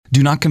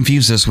Do not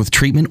confuse this with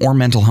treatment or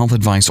mental health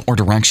advice or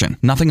direction.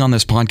 Nothing on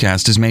this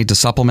podcast is made to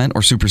supplement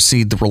or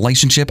supersede the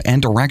relationship and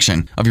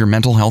direction of your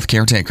mental health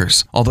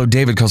caretakers. Although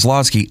David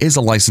Kozlowski is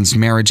a licensed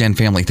marriage and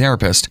family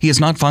therapist, he is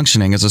not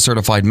functioning as a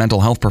certified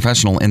mental health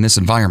professional in this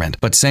environment,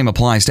 but same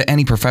applies to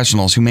any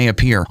professionals who may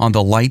appear on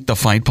the Light the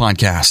Fight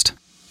podcast.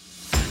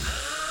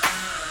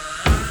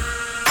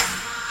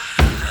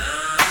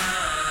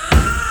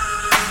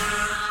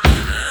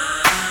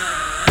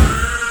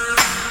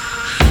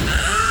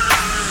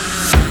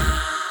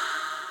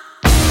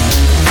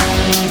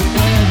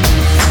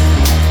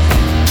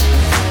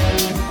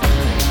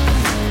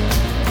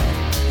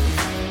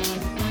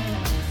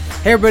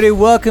 Hey everybody,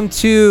 welcome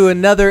to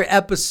another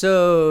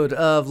episode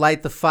of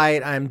Light the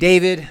Fight. I'm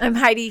David. I'm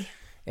Heidi.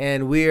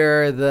 And we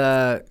are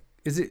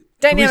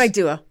Dynamic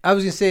duo. I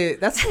was going to say,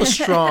 that's so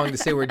strong to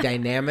say we're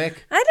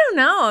dynamic. I don't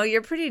know.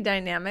 You're pretty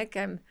dynamic.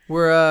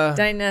 We're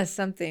Dinah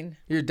something.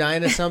 You're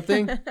Dinah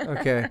something?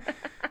 Okay.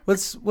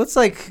 What's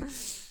like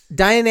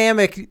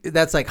dynamic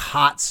that's like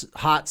hot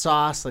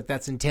sauce, like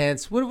that's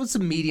intense. What's a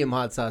medium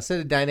hot sauce? Instead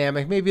of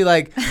dynamic, maybe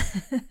like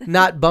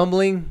not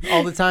bumbling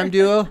all the time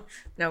duo?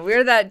 No,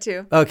 we're that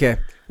too. Okay.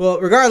 Well,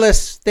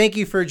 regardless, thank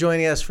you for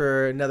joining us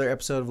for another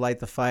episode of Light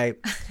the Fight.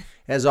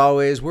 As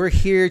always, we're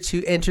here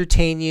to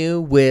entertain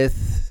you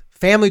with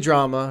family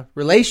drama,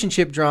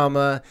 relationship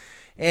drama,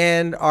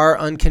 and our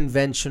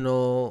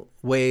unconventional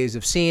ways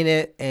of seeing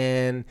it.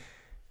 And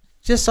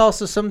just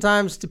also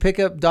sometimes to pick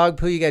up dog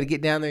poo, you got to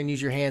get down there and use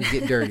your hands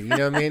to get dirty. You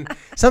know what I mean?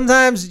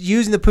 Sometimes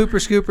using the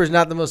pooper scooper is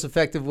not the most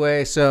effective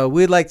way. So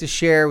we'd like to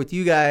share with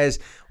you guys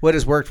what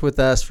has worked with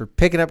us for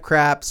picking up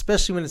crap,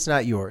 especially when it's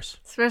not yours.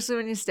 Especially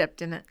when you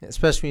stepped in it.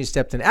 Especially when you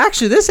stepped in.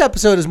 Actually, this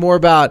episode is more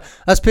about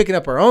us picking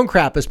up our own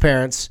crap as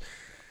parents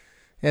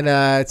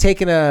and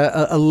taking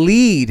a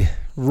lead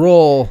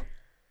role.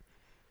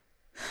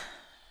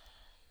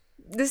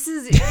 This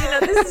is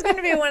going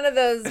to be one of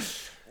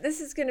those.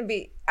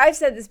 I've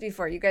said this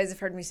before. You guys have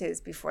heard me say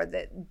this before,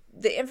 that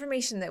the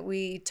information that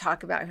we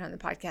talk about here on the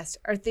podcast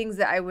are things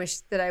that I wish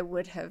that I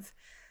would have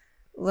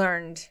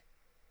learned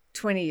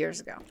 20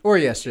 years ago. Or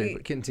yesterday,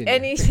 but continue.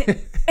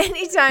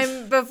 Any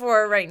time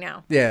before right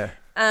now. Yeah.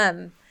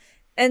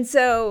 And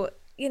so,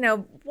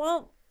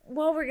 while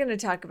we're going to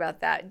talk about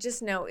that,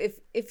 just know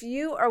if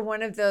you are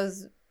one of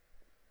those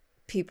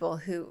people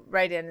who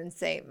write in and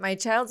say, my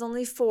child's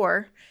only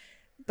 4,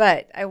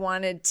 but I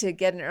wanted to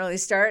get an early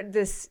start,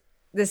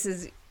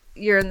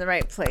 you're in the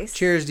right place.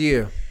 Cheers to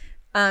you.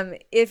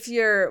 If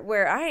you're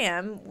where I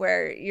am,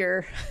 where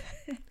you're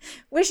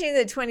wishing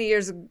that 20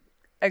 years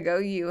ago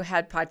you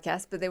had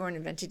podcasts, but they weren't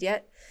invented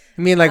yet.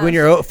 I mean, like when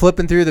you're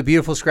flipping through the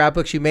beautiful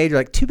scrapbooks you made, you're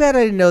like, too bad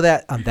I didn't know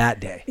that on that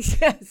day.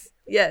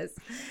 Yes.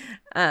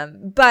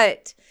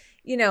 But,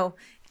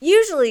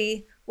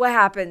 usually what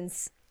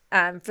happens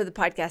for the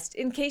podcast,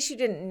 in case you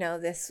didn't know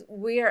this,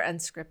 we are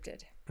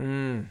unscripted.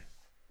 And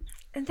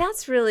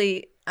that's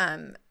really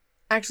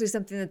actually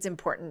something that's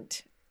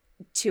important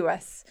to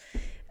us.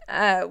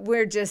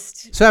 We're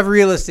just... So have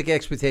realistic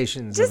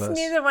expectations of us. Just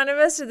neither one of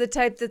us are the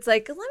type that's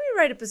like, let me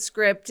write up a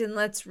script and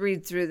let's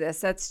read through this.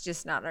 That's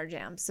just not our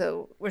jam.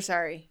 So we're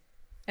sorry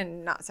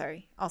and not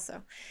sorry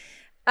also.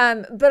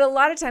 But a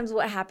lot of times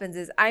what happens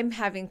is I'm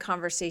having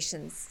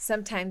conversations.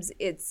 Sometimes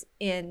it's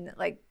in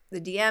like the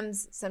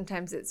DMs.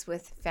 Sometimes it's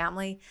with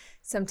family.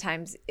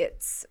 Sometimes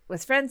it's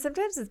with friends.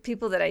 Sometimes it's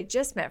people that I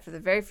just met for the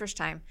very first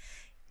time.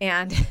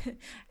 And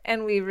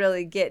we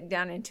really get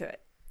down into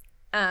it.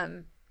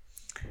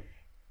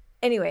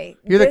 Anyway.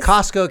 You're the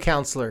Costco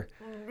counselor.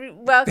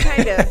 Well,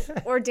 kind of.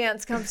 Or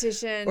dance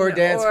competition.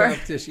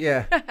 Competition,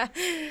 yeah. But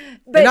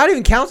you're not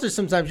even counselor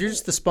sometimes. You're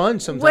just the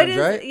sponge sometimes,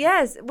 right?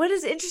 Yes. What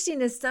is interesting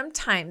is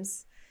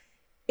sometimes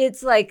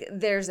it's like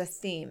there's a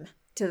theme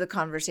to the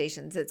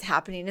conversations that's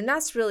happening. And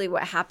that's really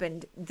what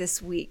happened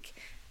this week.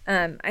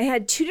 I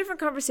had 2 different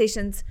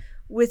conversations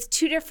with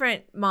 2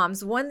 different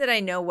moms, one that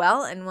I know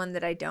well and one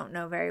that I don't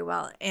know very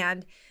well.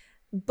 And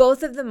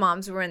both of the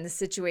moms were in the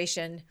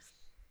situation,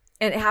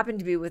 and it happened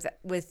to be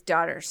with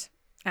daughters,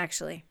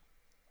 actually.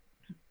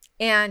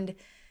 And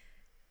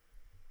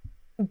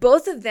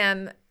both of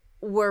them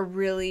were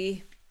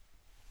really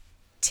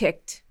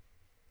ticked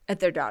at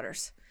their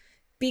daughters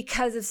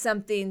because of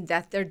something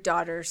that their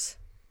daughters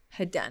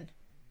had done.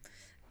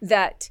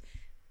 That,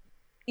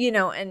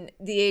 and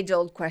the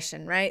age-old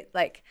question, right?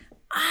 Like,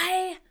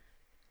 I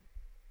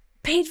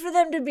paid for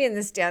them to be in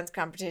this dance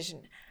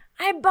competition.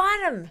 I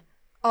bought them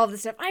all the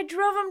stuff. I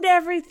drove them to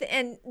everything.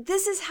 And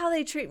this is how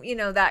they treat me,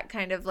 that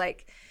kind of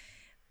like,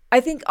 I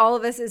think all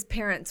of us as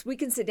parents, we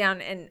can sit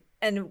down and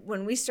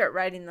when we start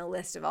writing the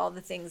list of all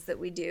the things that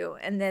we do,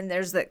 and then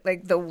there's the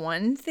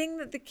one thing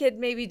that the kid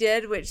maybe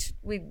did, which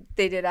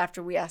they did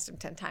after we asked them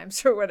 10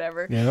 times or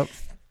whatever. Yep.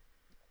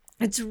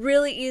 It's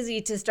really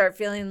easy to start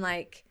feeling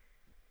like,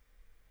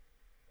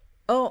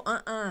 oh,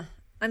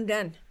 I'm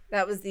done.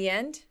 That was the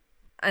end.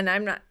 And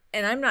I'm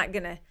not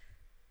gonna,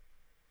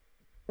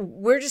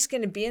 we're just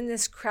gonna be in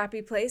this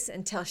crappy place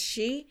until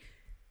she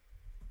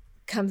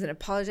comes and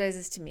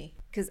apologizes to me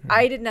because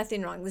I did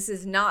nothing wrong. This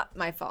is not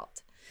my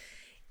fault.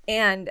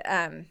 And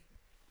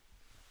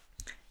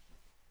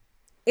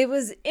it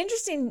was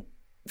interesting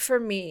for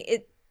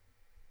me.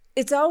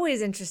 It's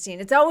always interesting.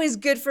 It's always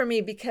good for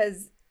me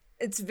because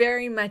it's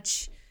very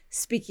much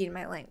speaking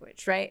my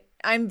language, right?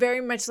 I'm very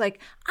much like,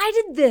 I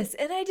did this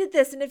and I did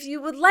this. And if you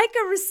would like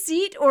a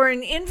receipt or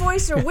an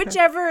invoice or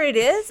whichever it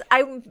is,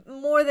 I'm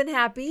more than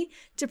happy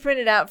to print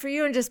it out for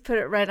you and just put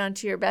it right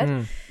onto your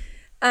bed.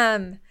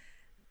 I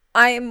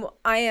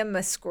am a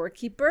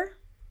scorekeeper.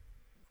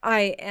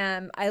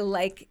 I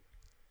like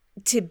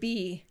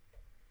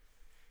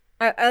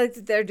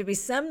there to be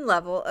some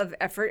level of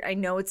effort. I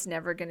know it's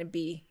never going to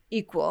be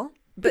equal,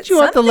 but you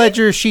want the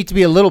ledger sheet to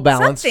be a little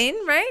balanced.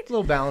 Something, right? A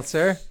little balance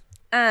there.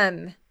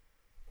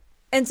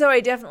 And so I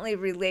definitely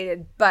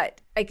related,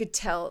 but I could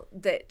tell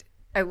that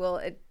I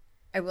will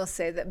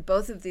say that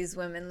both of these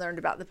women learned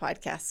about the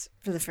podcast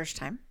for the first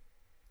time.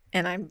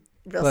 And I'm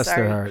real Bless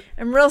sorry. their heart.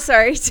 I'm real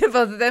sorry to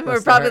both of them who are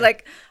Bless their probably heart.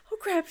 like, oh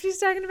crap, she's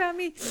talking about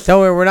me. Don't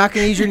worry, we're not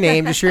going to use your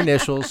name, just your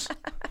initials.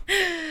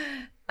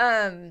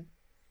 So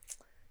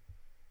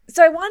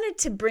I wanted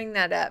to bring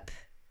that up,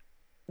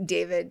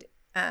 David,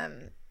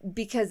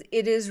 because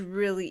it is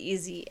really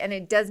easy and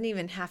it doesn't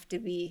even have to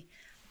be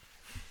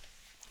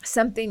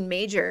something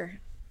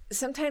major.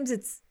 Sometimes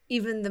it's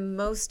even the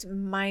most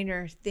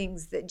minor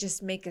things that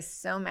just make us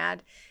so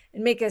mad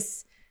and make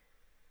us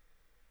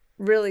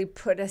really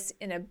put us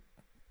in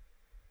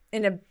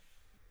a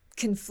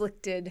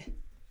conflicted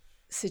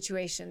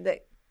situation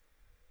that,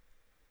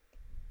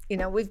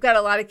 we've got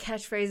a lot of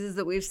catchphrases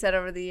that we've said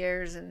over the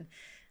years and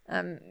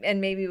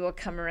maybe we'll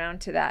come around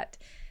to that.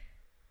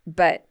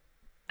 But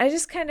I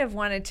just kind of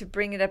wanted to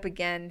bring it up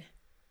again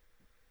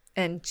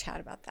and chat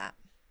about that.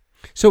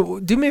 So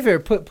do me a favor,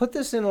 put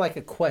this in like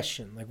a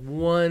question, like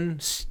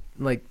one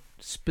like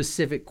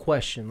specific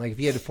question, like if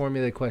you had to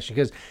formulate a question,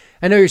 because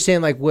I know you're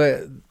saying like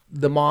what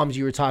the moms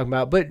you were talking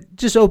about, but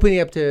just opening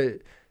up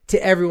to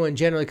everyone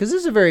generally, because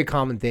this is a very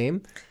common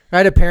theme,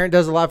 right? A parent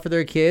does a lot for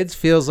their kids,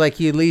 feels like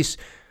you at least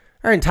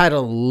are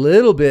entitled a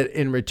little bit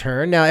in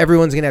return. Now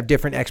everyone's gonna have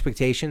different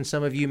expectations.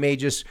 Some of you may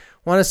just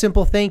want a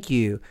simple thank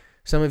you.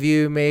 Some of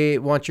you may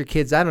want your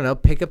kids, I don't know,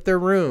 pick up their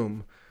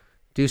room,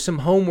 do some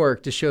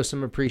homework to show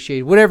some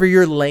appreciation, whatever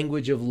your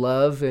language of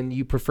love, and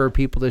you prefer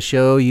people to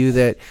show you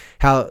that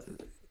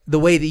the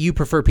way that you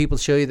prefer people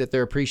to show you that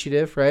they're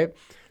appreciative, right?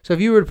 So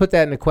if you were to put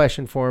that in a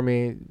question for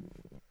me,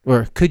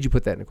 or could you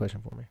put that in a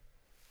question for me?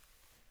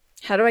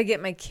 How do I get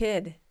my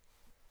kid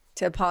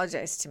to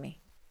apologize to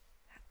me?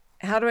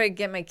 How do I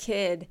get my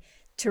kid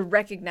to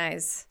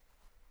recognize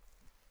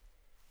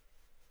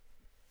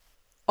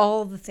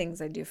all the things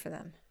I do for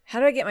them? How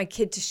do I get my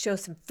kid to show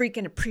some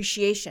freaking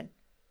appreciation?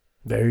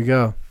 There you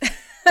go.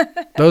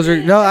 Those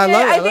are no, I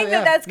love it. I think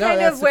that's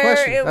kind of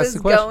where it was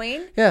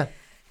going. Yeah.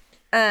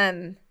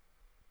 Well,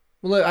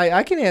 look,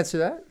 I can answer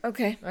that.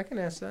 Okay. I can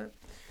answer that.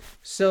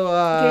 So,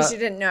 in case you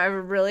didn't know, I have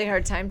a really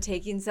hard time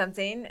taking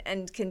something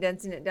and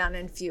condensing it down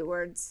in few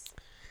words.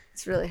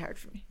 It's really hard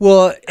for me.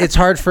 Well, it's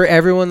hard for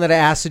everyone that I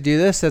ask to do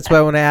this. That's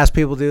why when I ask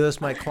people to do this,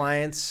 my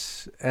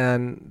clients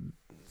and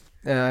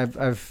I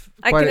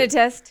can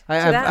attest to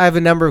that. I have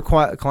a number of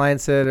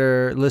clients that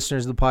are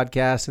listeners of the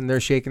podcast, and they're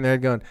shaking their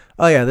head going,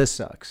 oh, yeah, this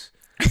sucks.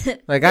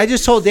 Like, I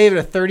just told David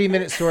a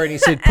 30-minute story, and he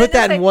said, put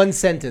that in one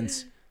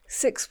sentence.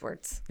 6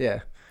 words. Yeah.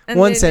 And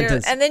one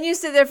sentence. And then you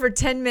sit there for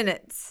 10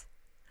 minutes.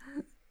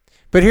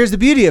 But here's the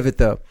beauty of it,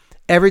 though.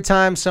 Every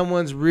time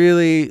someone's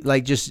really,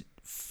 like, just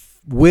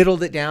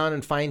whittled it down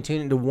and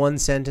fine-tuned into one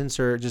sentence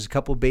or just a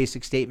couple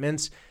basic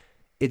statements,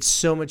 it's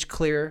so much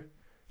clearer.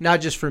 Not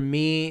just for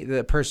me,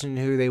 the person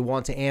who they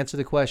want to answer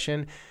the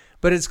question,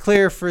 but it's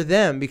clear for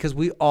them because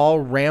we all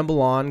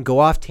ramble on, go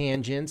off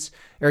tangents,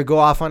 or go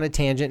off on a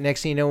tangent.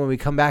 Next thing you know, when we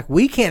come back,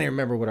 we can't even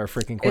remember what our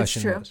freaking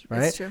question was,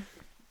 right? It's true.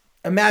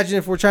 Imagine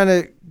if we're trying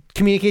to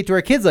communicate to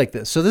our kids like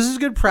this. So this is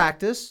good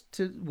practice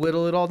to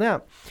whittle it all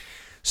down.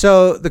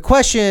 So the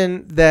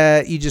question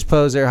that you just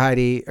posed there,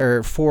 Heidi,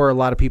 or for a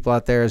lot of people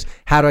out there is,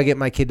 how do I get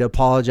my kid to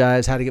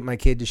apologize? How to get my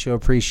kid to show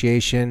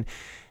appreciation?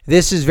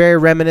 This is very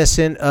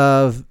reminiscent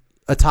of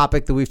a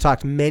topic that we've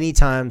talked many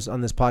times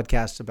on this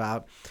podcast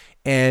about,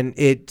 and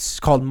it's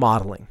called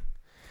modeling.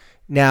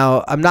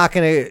 Now, I'm not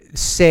going to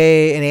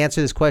say and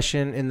answer this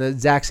question in the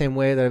exact same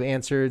way that I've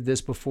answered this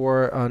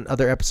before on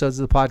other episodes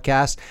of the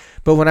podcast,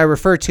 but when I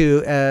refer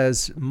to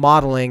as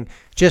modeling,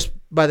 just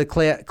by the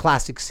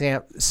classic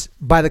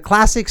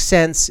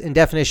sense and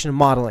definition of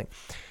modeling,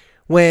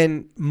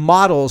 when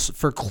models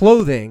for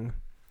clothing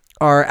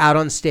are out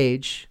on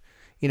stage,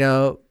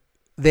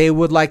 they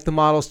would like the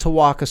models to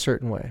walk a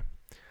certain way,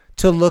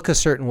 to look a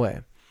certain way.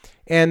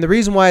 And the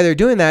reason why they're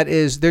doing that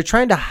is they're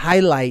trying to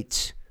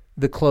highlight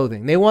the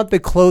clothing. They want the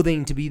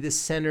clothing to be the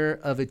center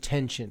of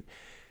attention.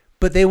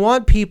 But they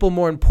want people,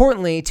 more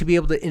importantly, to be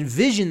able to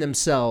envision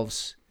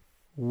themselves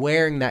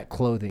wearing that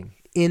clothing,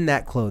 in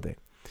that clothing.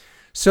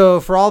 So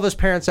for all of us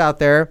parents out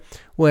there,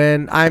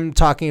 when I'm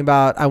talking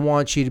about I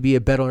want you to be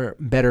a better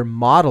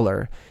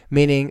modeler,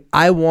 meaning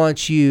I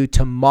want you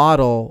to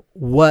model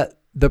what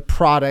the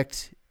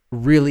product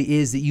really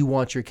is that you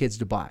want your kids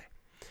to buy.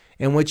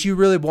 And what you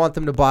really want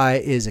them to buy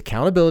is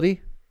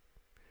accountability,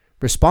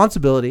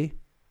 responsibility,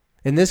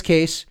 In this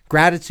case,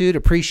 gratitude,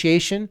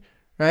 appreciation,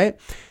 right?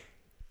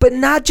 But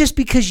not just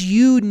because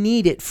you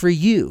need it for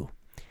you.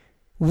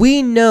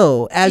 We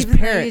know as Even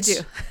parents.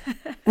 though you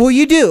do. Well,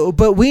 you do,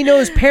 but we know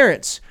as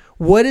parents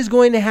what is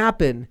going to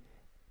happen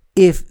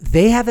if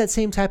they have that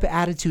same type of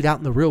attitude out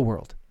in the real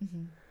world.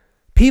 Mm-hmm.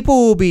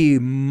 People will be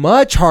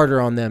much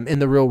harder on them in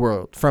the real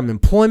world, from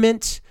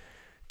employment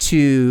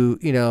to,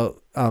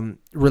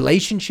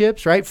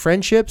 relationships, right?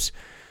 Friendships.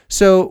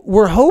 So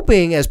we're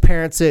hoping as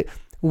parents that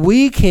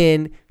we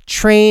can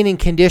train and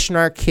condition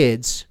our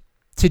kids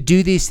to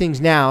do these things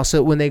now, so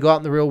that when they go out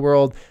in the real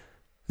world,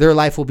 their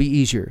life will be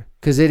easier.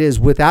 Because it is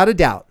without a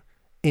doubt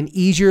an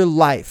easier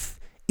life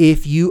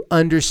if you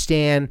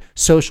understand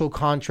social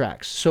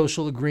contracts,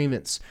 social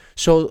agreements,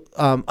 so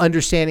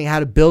understanding how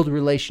to build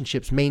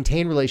relationships,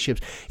 maintain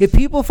relationships. If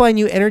people find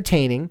you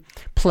entertaining,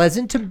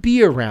 pleasant to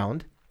be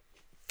around,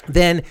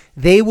 then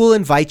they will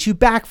invite you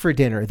back for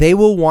dinner. They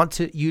will want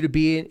you to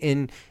be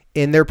in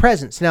their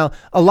presence. Now,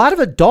 a lot of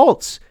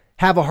adults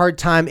have a hard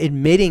time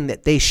admitting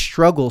that they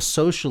struggle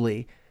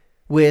socially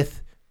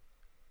with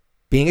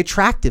being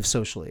attractive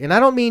socially. And I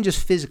don't mean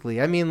just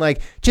physically. I mean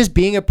like just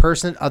being a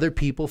person that other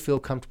people feel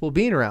comfortable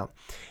being around.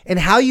 And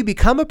how you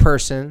become a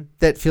person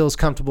that feels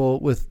comfortable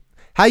with,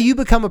 how you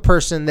become a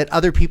person that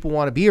other people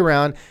want to be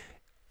around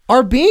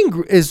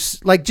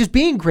is like just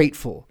being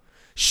grateful,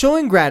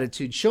 showing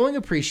gratitude, showing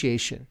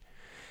appreciation.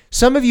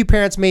 Some of you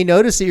parents may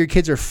notice that your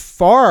kids are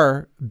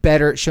far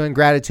better at showing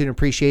gratitude and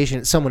appreciation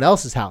at someone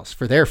else's house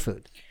for their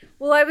food.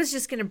 Well, I was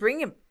just going to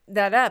bring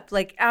that up.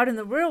 Like out in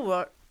the real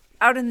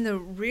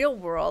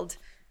world,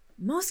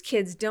 most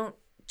kids don't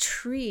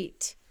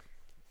treat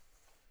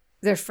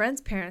their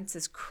friends' parents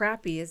as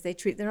crappy as they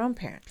treat their own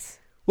parents.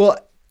 Well,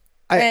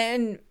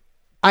 I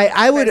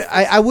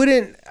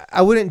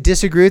wouldn't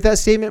disagree with that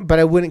statement, but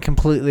I wouldn't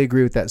completely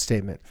agree with that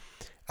statement.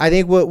 I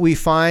think what we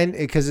find,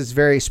 because it's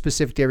very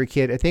specific to every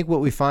kid, I think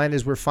what we find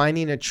is we're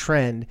finding a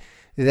trend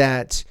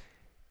that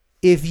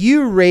if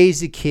you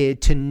raise a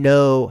kid to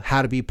know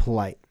how to be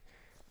polite,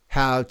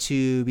 how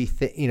to be,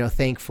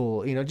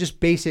 thankful, just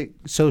basic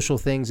social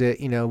things that,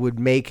 would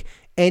make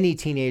any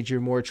teenager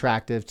more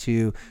attractive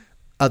to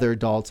other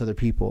adults, other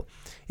people.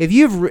 If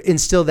you've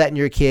instilled that in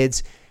your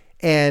kids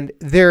and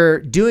they're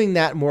doing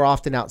that more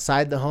often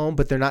outside the home,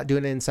 but they're not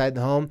doing it inside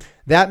the home,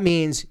 that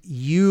means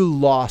you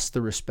lost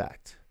the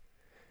respect.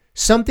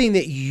 Something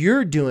that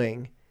you're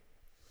doing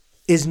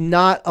is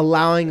not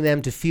allowing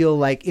them to feel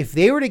like if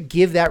they were to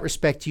give that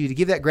respect to you, to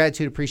give that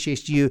gratitude,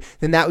 appreciation to you,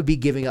 then that would be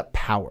giving up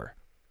power.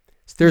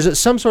 There's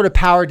some sort of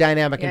power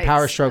dynamic and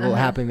power struggle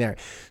happening there.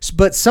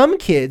 But some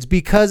kids,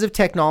 because of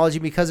technology,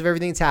 because of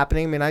everything that's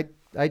happening, I mean,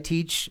 I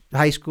teach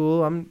high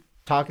school. I'm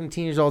talking to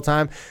teenagers all the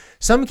time.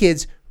 Some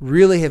kids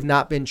really have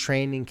not been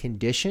trained and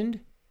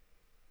conditioned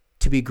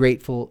to be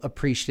grateful,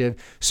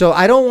 appreciative. So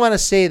I don't want to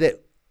say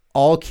that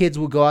all kids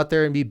will go out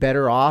there and be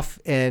better off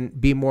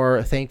and be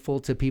more thankful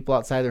to people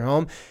outside their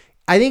home.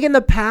 I think in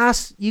the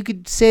past, you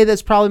could say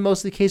that's probably most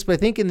of the case, but I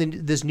think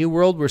in this new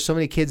world where so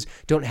many kids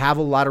don't have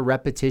a lot of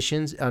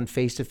repetitions on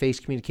face-to-face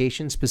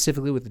communication,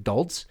 specifically with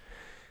adults,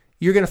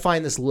 you're going to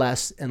find this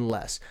less and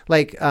less.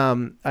 Like,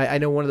 I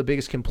know one of the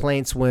biggest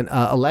complaints when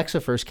Alexa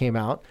first came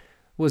out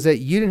was that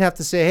you didn't have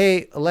to say,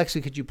 hey,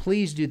 Alexa, could you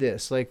please do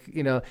this? Like,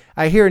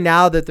 I hear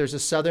now that there's a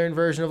Southern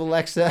version of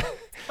Alexa.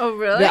 Oh,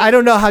 really? I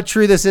don't know how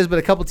true this is, but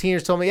a couple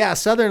teenagers told me, yeah,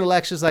 Southern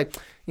Alexa's like,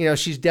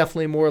 she's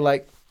definitely more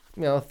like,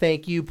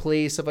 thank you,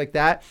 please, stuff like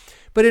that.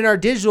 But in our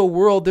digital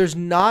world, there's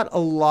not a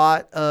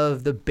lot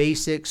of the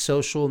basic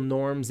social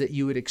norms that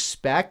you would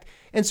expect.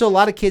 And so a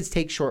lot of kids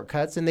take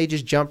shortcuts and they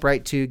just jump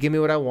right to give me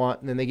what I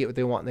want, and then they get what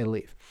they want and they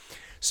leave.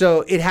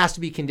 So it has to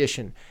be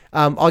conditioned.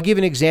 I'll give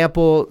an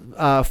example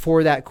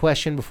for that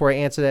question before I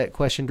answer that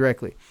question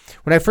directly.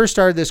 When I first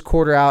started this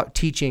quarter out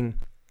teaching,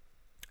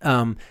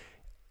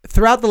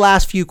 throughout the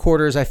last few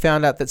quarters, I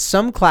found out that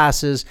some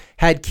classes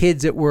had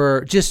kids that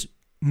were just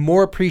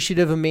more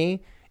appreciative of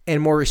me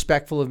and more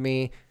respectful of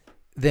me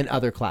than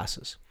other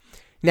classes.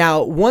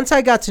 Now, once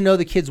I got to know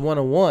the kids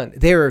one-on-one,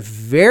 they were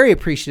very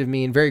appreciative of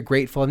me and very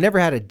grateful. I've never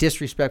had a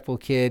disrespectful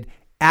kid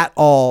at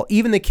all.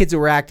 Even the kids that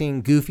were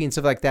acting goofy and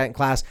stuff like that in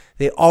class,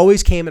 they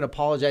always came and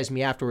apologized to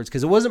me afterwards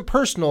because it wasn't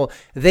personal.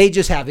 They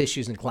just have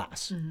issues in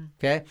class. Mm-hmm.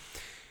 Okay.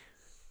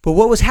 But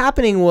what was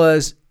happening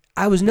was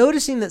I was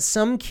noticing that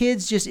some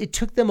kids it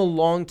took them a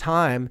long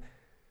time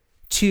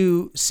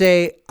to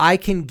say, I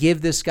can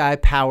give this guy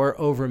power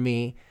over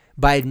me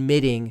by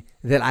admitting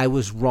that I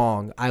was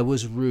wrong, I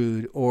was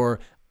rude, or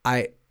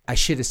I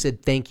should have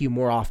said thank you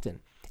more often.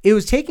 It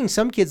was taking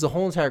some kids the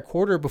whole entire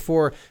quarter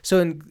before. So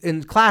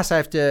in class, I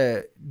have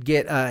to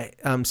get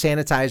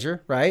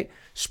sanitizer, right?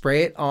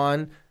 Spray it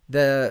on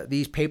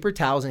these paper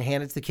towels and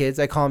hand it to the kids.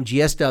 I call them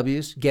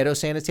GSWs, ghetto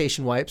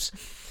sanitation wipes.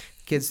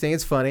 Kids think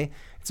it's funny.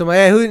 So I'm like,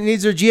 hey, who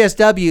needs their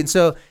GSW? And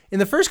so in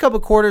the first couple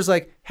of quarters,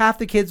 like half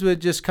the kids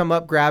would just come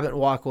up, grab it, and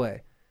walk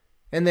away.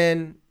 And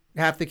then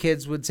half the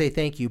kids would say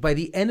thank you. By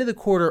the end of the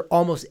quarter,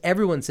 almost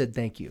everyone said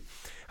thank you.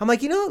 I'm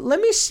like,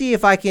 let me see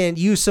if I can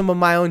use some of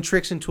my own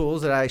tricks and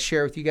tools that I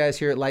share with you guys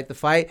here at Light the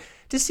Fight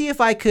to see if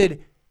I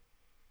could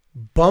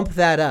bump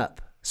that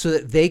up so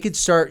that they could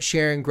start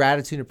sharing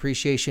gratitude and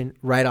appreciation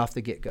right off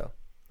the get-go,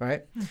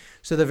 right?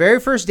 So the very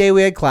first day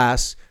we had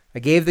class, I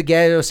gave the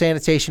ghetto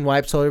sanitation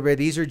wipes, told everybody,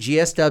 these are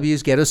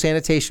GSWs, ghetto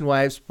sanitation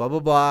wipes, blah, blah,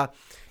 blah.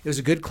 It was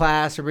a good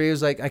class. Everybody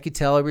was like, I could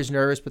tell everybody was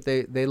nervous, but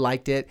they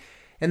liked it.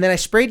 And then I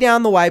sprayed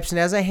down the wipes, and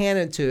as I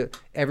handed it to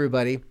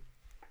everybody,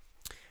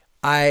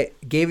 I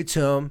gave it to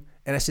them,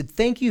 and I said,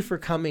 thank you for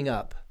coming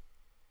up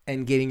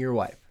and getting your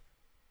wipe.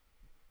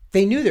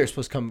 They knew they were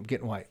supposed to come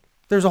get wipe.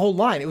 There's a whole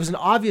line. It was an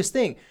obvious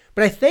thing.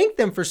 But I thanked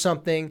them for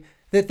something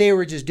that they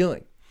were just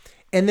doing.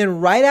 And then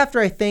right after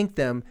I thanked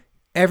them,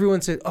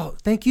 everyone said, oh,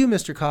 thank you,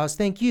 Mr. Cos.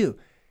 Thank you.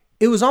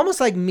 It was almost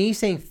like me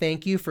saying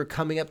thank you for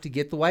coming up to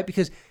get the wipe,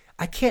 because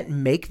I can't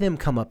make them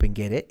come up and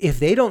get it. If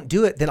they don't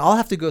do it, then I'll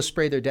have to go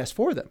spray their desk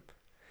for them.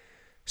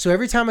 So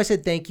every time I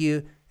said thank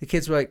you, the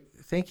kids were like,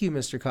 thank you,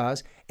 Mr.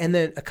 Cos. And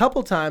then a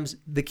couple times,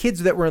 the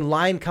kids that were in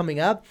line coming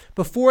up,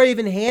 before I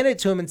even handed it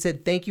to them and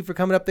said thank you for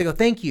coming up, they go,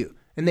 thank you.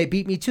 And they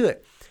beat me to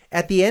it.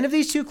 At the end of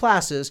these two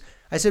classes,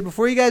 I said,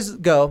 before you guys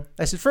go,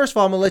 I said, first of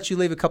all, I'm going to let you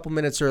leave a couple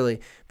minutes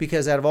early,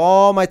 because out of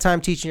all my time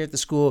teaching here at the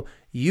school,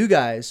 you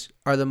guys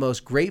are the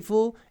most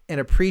grateful and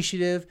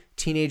appreciative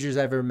teenagers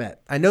I've ever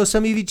met. I know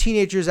some of you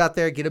teenagers out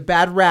there get a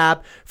bad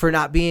rap for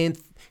not being,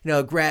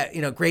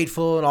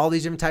 grateful and all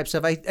these different types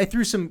of stuff. I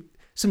threw some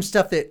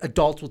stuff that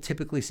adults will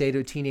typically say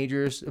to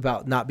teenagers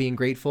about not being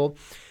grateful.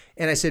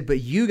 And I said, but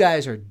you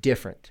guys are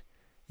different.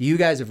 You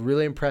guys have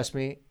really impressed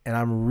me, and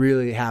I'm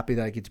really happy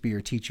that I get to be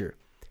your teacher.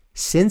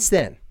 Since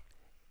then,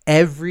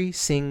 every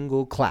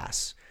single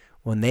class,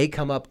 when they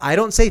come up, I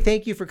don't say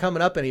thank you for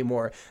coming up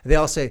anymore. They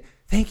all say,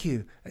 thank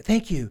you,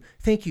 thank you,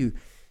 thank you.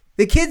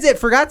 The kids that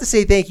forgot to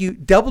say thank you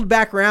doubled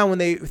back around when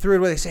they threw it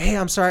away. They say, hey,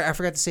 I'm sorry, I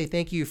forgot to say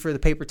thank you for the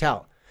paper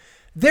towel.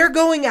 They're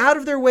going out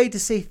of their way to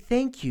say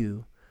thank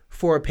you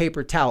for a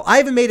paper towel. I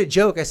even made a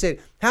joke. I said,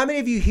 how many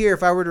of you here,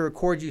 if I were to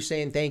record you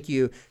saying thank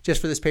you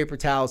just for this paper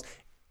towels,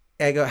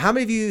 I go, how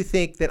many of you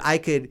think that I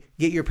could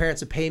get your parents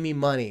to pay me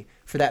money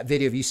for that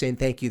video of you saying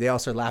thank you? They all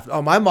started laughing.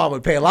 Oh, my mom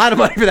would pay a lot of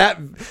money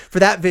for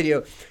that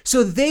video.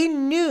 So they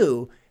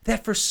knew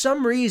that for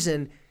some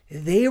reason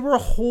they were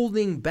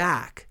holding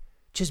back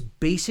just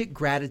basic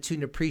gratitude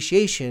and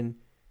appreciation.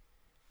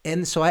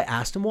 And so I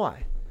asked them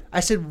why. I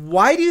said,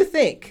 why do you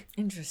think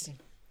Interesting.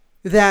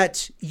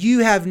 that you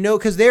have no,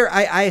 because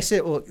I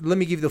said, well, let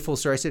me give you the full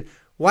story. I said,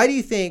 why do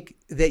you think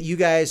that you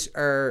guys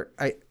are,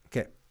 I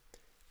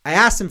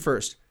asked them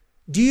first,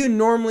 do you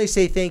normally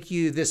say thank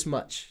you this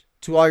much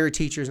to all your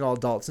teachers and all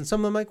adults? And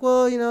some of them like,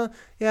 well,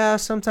 yeah,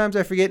 sometimes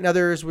I forget. And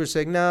others were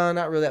saying, no,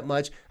 not really that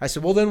much. I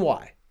said, well, then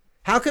why?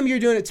 How come you're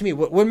doing it to me?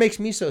 What makes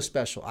me so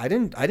special? I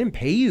didn't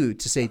pay you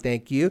to say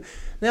thank you. And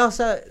they all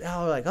said,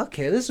 like,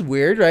 okay, this is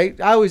weird, right?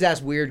 I always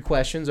ask weird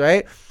questions,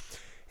 right?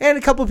 And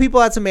a couple of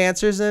people had some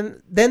answers,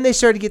 and then they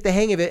started to get the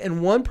hang of it.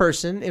 And one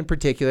person in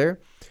particular,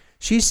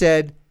 she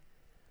said,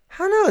 I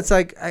don't know. It's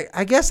like,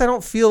 I guess I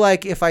don't feel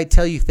like if I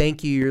tell you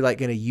thank you, you're like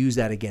going to use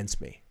that against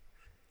me.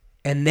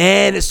 And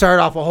then it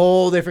started off a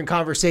whole different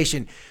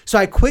conversation. So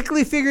I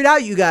quickly figured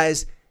out, you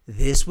guys,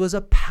 this was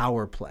a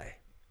power play.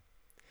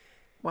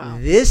 Wow.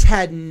 This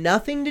had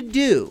nothing to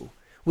do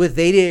with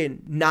they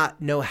did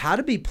not know how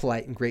to be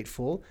polite and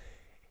grateful.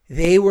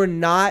 They were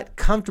not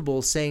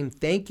comfortable saying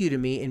thank you to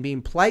me and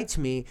being polite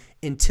to me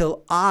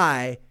until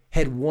I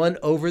had won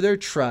over their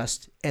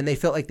trust, and they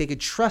felt like they could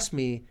trust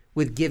me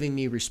with giving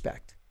me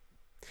respect.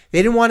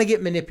 They didn't want to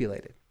get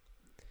manipulated.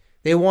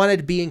 They wanted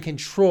to be in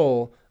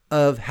control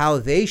of how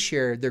they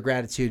shared their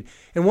gratitude.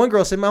 And one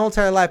girl said, my whole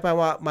entire life,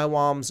 my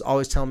mom's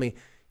always telling me,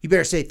 you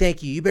better say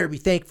thank you. You better be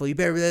thankful. You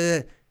better. Blah, blah,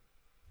 blah.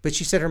 But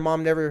she said her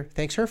mom never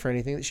thanks her for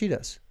anything that she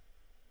does.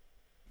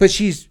 But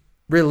she's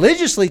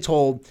religiously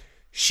told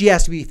she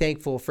has to be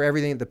thankful for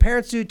everything that the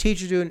parents do,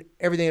 teachers do, and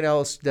everything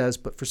else does.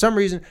 But for some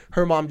reason,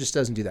 her mom just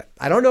doesn't do that.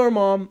 I don't know her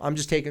mom. I'm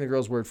just taking the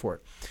girl's word for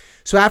it.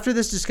 So after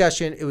this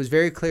discussion, it was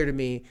very clear to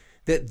me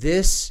that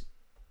this,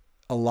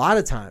 a lot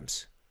of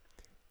times,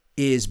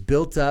 is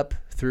built up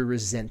through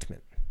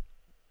resentment.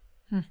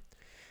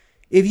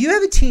 If you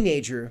have a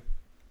thankfulness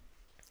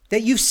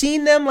that you've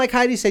seen them, like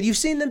Heidi said, you've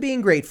seen them being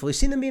grateful, you've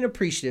seen them being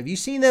appreciative, you've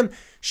seen them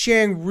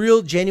sharing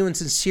real, genuine,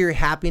 sincere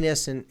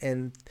happiness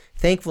and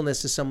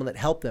thankfulness to someone that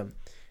helped them,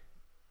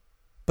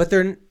 but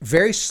they're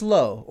very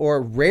slow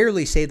or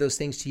rarely say those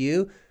things to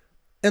you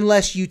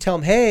unless you tell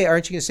them, hey,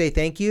 aren't you going to say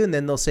thank you? And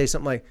then they'll say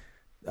something like,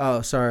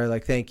 oh, sorry,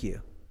 like thank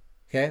you.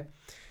 Okay?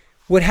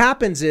 What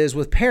happens is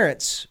with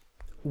parents,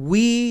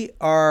 we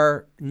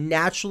are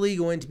naturally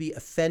going to be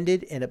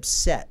offended and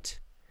upset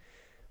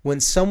when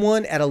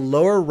someone at a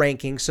lower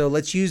ranking, so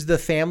let's use the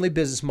family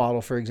business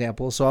model, for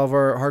example. So all of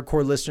our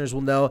hardcore listeners will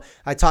know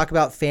I talk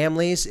about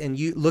families and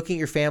you looking at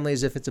your family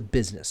as if it's a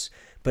business,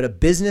 but a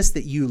business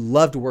that you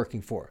loved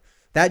working for.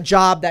 That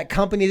job, that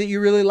company that you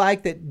really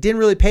liked that didn't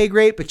really pay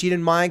great, but you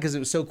didn't mind because it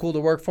was so cool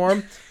to work for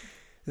them.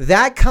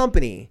 That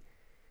company,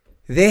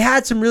 they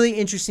had some really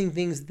interesting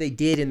things that they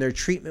did in their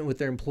treatment with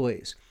their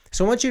employees.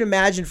 So I want you to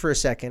imagine for a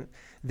second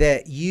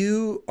that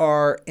you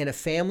are in a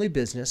family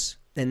business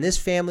and this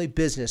family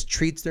business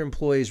treats their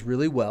employees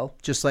really well,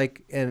 just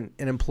like an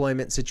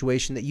employment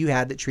situation that you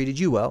had that treated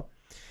you well.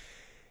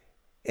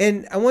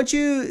 And I want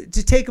you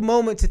to take a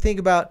moment to think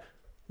about,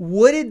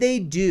 what did they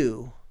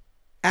do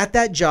at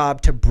that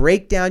job to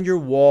break down your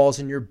walls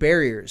and your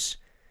barriers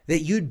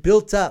that you'd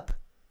built up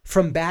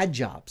from bad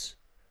jobs,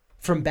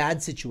 from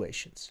bad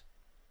situations?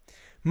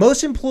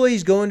 Most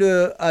employees go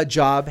into a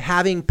job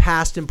having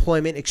past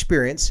employment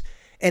experience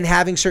and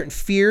having certain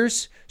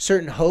fears,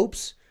 certain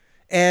hopes,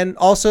 and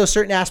also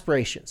certain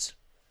aspirations.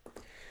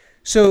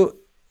 So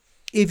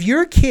if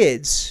your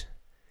kids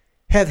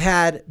have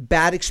had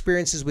bad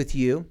experiences with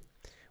you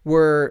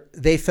where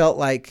they felt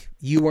like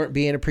you weren't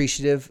being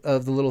appreciative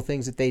of the little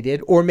things that they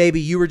did, or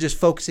maybe you were just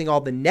focusing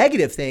on the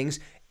negative things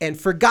and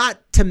forgot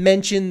to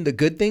mention the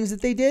good things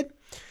that they did,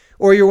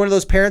 or you're one of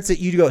those parents that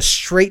you go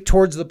straight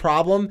towards the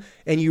problem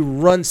and you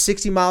run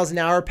 60 miles an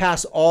hour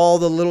past all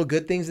the little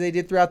good things they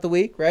did throughout the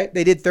week, right?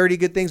 They did 30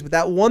 good things, but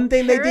that one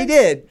thing they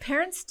did.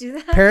 Parents do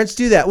that? Parents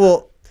do that.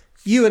 Well,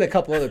 you and a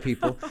couple other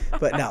people,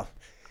 but no.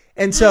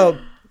 And so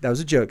that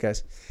was a joke,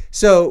 guys.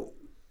 So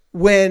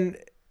when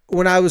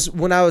I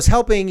was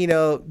helping,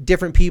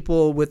 different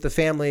people with the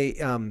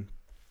family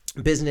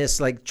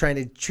business, like trying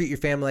to treat your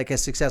family like a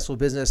successful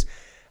business,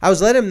 I was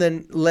letting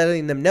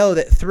them know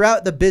that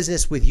throughout the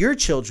business with your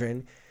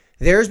children,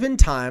 there's been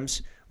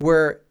times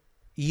where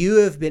you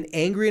have been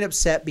angry and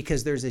upset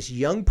because there's this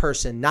young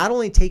person not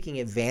only taking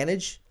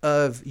advantage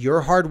of your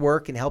hard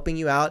work and helping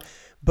you out,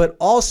 but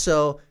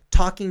also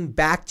talking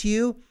back to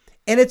you.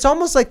 And it's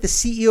almost like the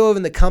CEO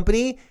of the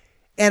company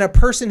and a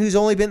person who's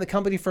only been in the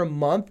company for a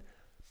month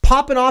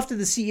popping off to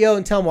the CEO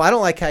and telling him, well, I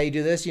don't like how you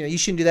do this. You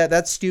shouldn't do that.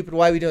 That's stupid.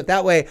 Why are we doing it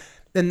that way?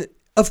 Then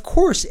of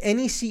course,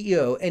 any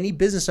CEO, any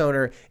business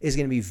owner is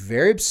going to be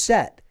very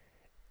upset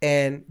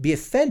and be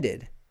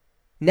offended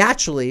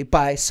naturally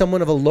by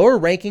someone of a lower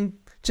ranking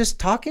just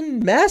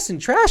talking mess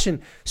and trash and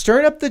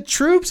stirring up the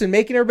troops and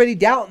making everybody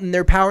doubt in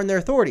their power and their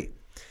authority.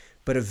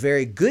 But a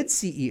very good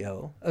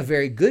CEO, a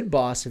very good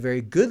boss, a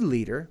very good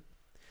leader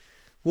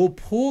will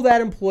pull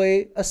that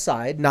employee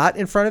aside, not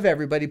in front of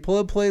everybody, pull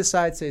the employee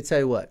aside and say, tell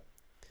you what,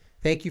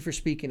 thank you for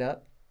speaking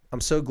up. I'm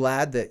so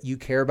glad that you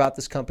care about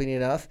this company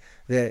enough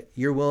that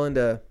you're willing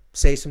to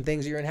say some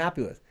things that you're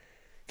unhappy with.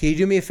 Can you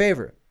do me a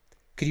favor?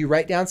 Could you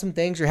write down some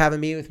things or have a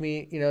meeting with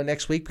me,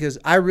 next week? Because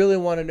I really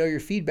want to know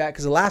your feedback,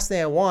 because the last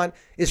thing I want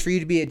is for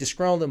you to be a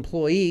disgruntled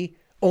employee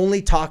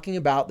only talking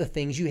about the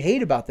things you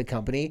hate about the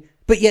company,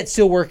 but yet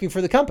still working for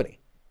the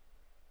company.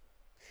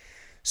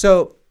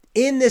 So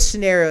in this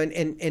scenario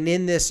and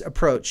in this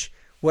approach,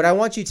 what I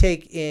want you to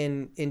take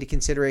into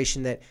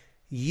consideration that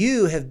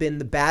you have been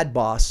the bad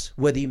boss,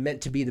 whether you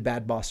meant to be the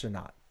bad boss or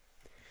not.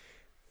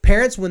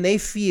 Parents, when they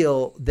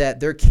feel that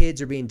their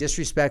kids are being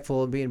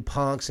disrespectful and being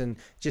punks and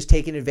just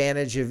taking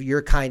advantage of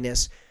your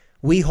kindness,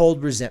 we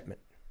hold resentment.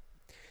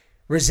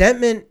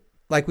 Resentment,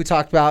 like we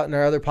talked about in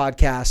our other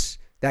podcasts,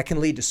 that can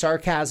lead to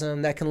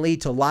sarcasm, that can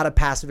lead to a lot of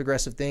passive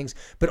aggressive things,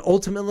 but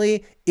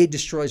ultimately it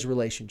destroys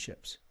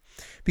relationships.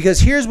 Because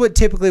here's what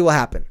typically will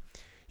happen.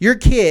 Your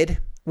kid,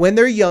 when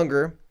they're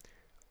younger,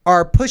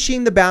 are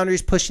pushing the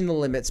boundaries, pushing the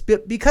limits.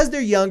 But because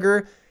they're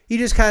younger, you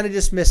just kind of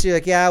dismiss it. You're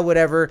like, yeah,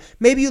 whatever.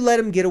 Maybe you let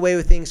them get away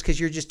with things because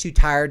you're just too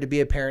tired to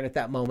be a parent at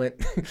that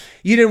moment.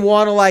 You didn't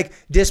want to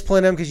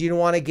discipline them because you didn't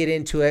want to get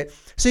into it.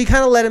 So you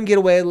kind of let them get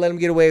away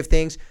with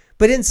things.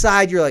 But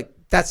inside you're like,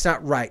 that's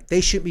not right.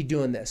 They shouldn't be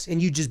doing this. And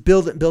you just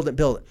build it.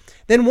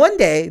 Then one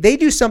day they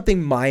do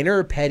something minor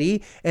or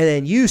petty, and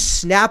then you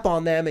snap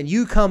on them and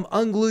you come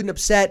unglued and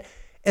upset,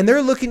 and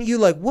they're looking at you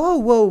like,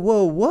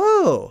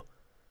 whoa.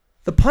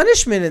 The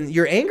punishment and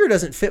your anger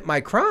doesn't fit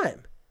my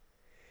crime.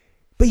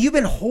 But you've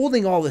been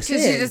holding all this in.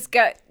 Because you just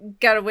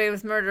got away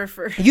with murder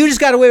for... You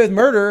just got away with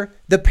murder.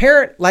 The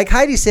parent, like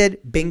Heidi said,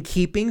 been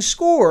keeping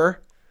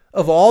score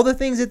of all the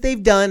things that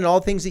they've done and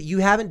all the things that you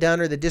haven't done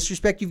or the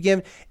disrespect you've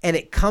given, and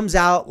it comes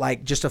out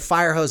like just a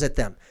fire hose at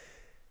them.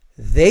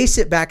 They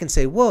sit back and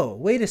say, whoa,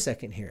 wait a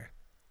second here.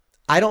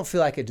 I don't feel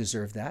like I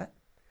deserve that.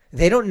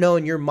 They don't know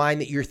in your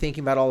mind that you're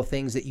thinking about all the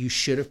things that you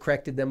should have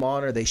corrected them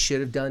on or they should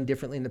have done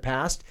differently in the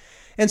past.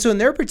 And so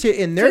because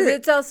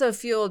it's also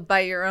fueled by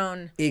your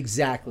own.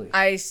 Exactly.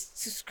 I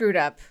screwed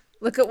up.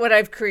 Look at what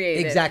I've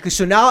created. Exactly.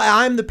 So now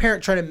I'm the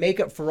parent trying to make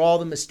up for all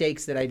the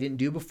mistakes that I didn't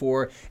do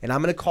before, and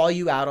I'm going to call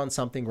you out on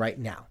something right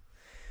now.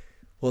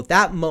 Well, at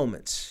that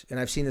moment, and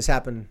I've seen this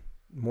happen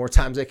more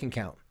times than I can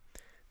count,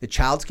 the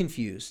child's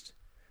confused.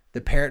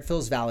 The parent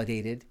feels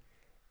validated.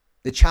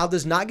 The child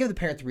does not give the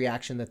parent the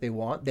reaction that they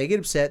want. They get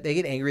upset. They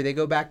get angry. They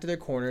go back to their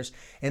corners.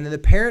 And then the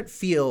parent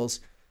feels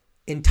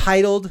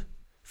entitled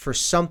for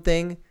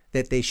something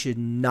that they should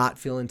not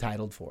feel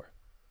entitled for.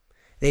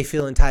 They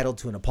feel entitled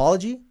to an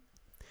apology.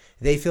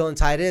 They feel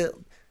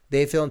entitled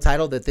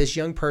that this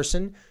young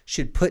person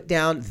should put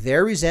down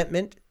their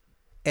resentment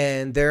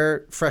and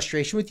their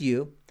frustration with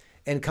you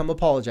and come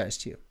apologize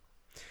to you.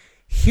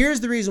 Here's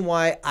the reason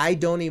why I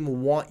don't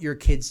even want your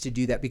kids to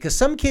do that. Because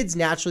some kids,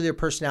 naturally, their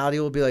personality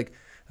will be like,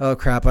 oh,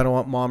 crap, I don't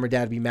want mom or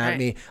dad to be mad at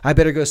me. I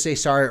better go say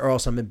sorry or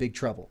else I'm in big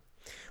trouble.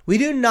 We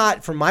do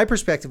not, from my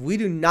perspective, we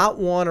do not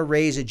want to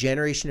raise a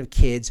generation of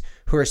kids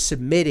who are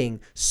submitting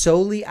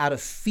solely out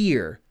of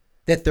fear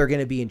that they're going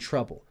to be in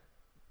trouble.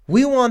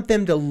 We want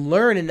them to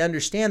learn and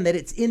understand that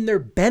it's in their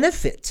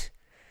benefit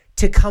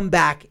to come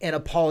back and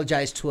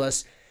apologize to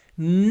us,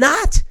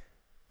 not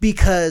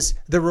because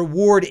the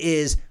reward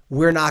is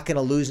we're not going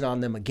to lose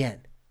on them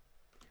again.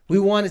 We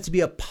want it to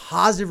be a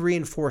positive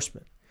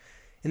reinforcement.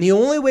 And the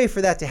only way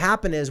for that to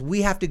happen is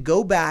we have to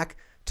go back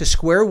to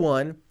square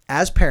one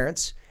as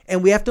parents,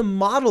 and we have to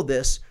model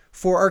this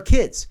for our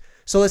kids.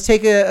 So let's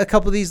take a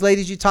couple of these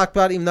ladies you talked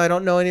about, even though I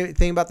don't know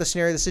anything about the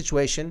scenario, the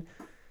situation.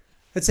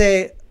 Let's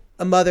say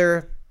a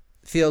mother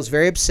feels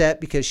very upset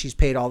because she's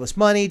paid all this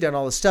money, done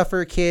all this stuff for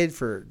her kid,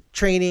 for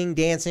training,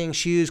 dancing,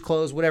 shoes,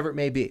 clothes, whatever it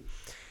may be.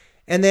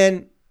 And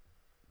then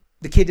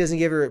the kid doesn't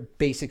give her a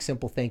basic,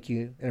 simple thank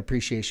you and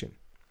appreciation.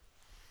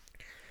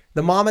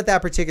 The mom at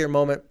that particular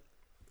moment,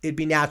 it'd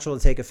be natural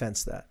to take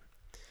offense to that.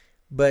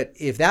 But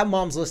if that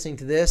mom's listening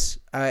to this,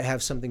 I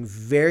have something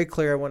very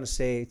clear I want to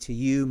say to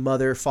you,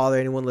 mother, father,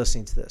 anyone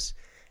listening to this.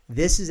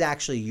 This is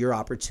actually your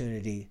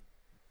opportunity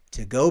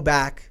to go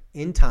back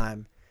in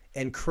time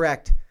and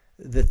correct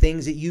the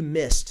things that you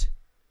missed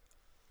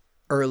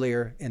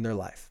earlier in their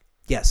life.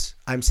 Yes,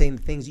 I'm saying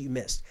the things that you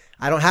missed.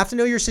 I don't have to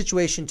know your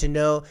situation to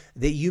know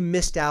that you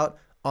missed out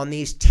on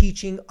these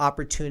teaching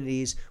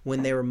opportunities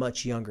when they were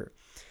much younger.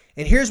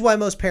 And here's why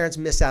most parents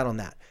miss out on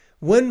that.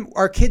 When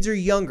our kids are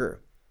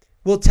younger,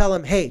 we'll tell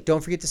them, hey,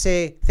 don't forget to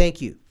say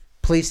thank you.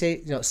 Please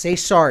say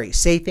sorry,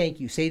 say thank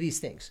you, say these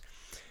things.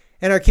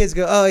 And our kids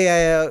go, oh,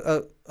 yeah,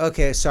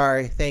 okay,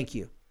 sorry, thank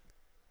you.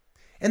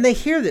 And they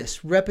hear this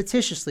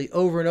repetitiously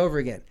over and over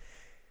again.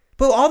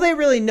 But all they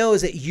really know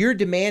is that you're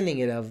demanding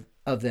it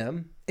of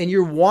them and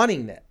you're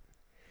wanting that.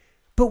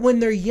 But when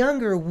they're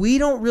younger, we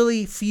don't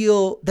really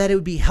feel that it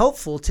would be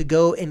helpful to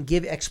go and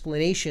give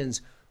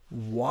explanations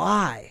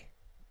why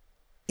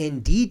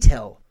in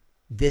detail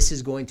this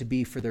is going to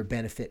be for their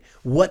benefit,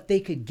 what they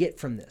could get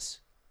from this.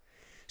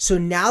 So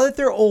now that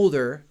they're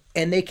older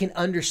and they can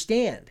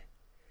understand,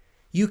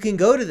 you can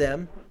go to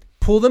them,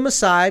 pull them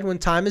aside when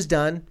time is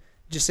done,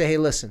 just say, hey,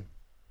 listen,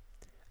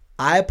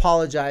 I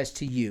apologize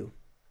to you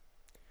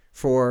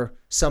for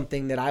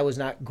something that I was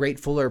not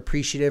grateful or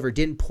appreciative or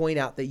didn't point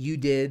out that you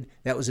did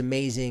that was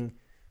amazing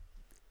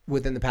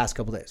within the past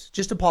couple of days.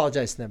 Just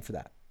apologize to them for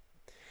that.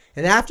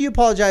 And after you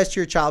apologize to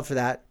your child for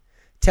that,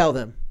 tell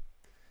them,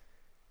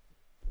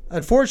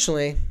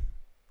 unfortunately,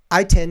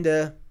 I tend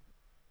to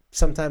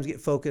sometimes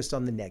get focused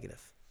on the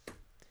negative.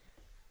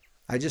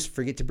 I just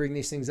forget to bring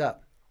these things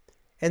up.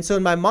 And so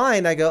in my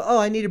mind, I go, oh,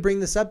 I need to bring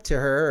this up to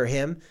her or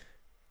him.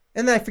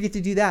 And then I forget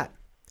to do that.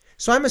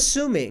 So I'm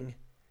assuming,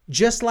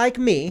 just like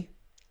me,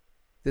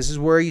 this is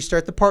where you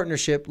start the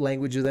partnership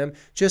language with them.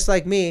 Just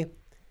like me,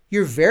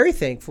 you're very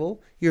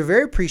thankful. You're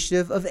very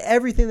appreciative of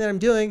everything that I'm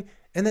doing.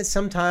 And that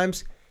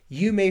sometimes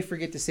you may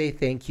forget to say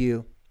thank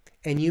you.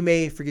 And you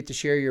may forget to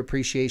share your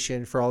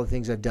appreciation for all the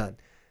things I've done.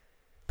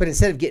 But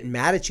instead of getting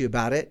mad at you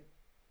about it,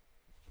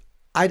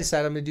 I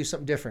decided I'm going to do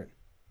something different.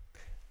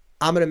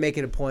 I'm going to make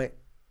it a point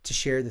to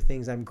share the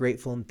things I'm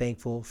grateful and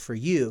thankful for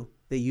you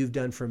that you've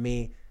done for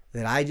me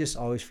that I just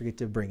always forget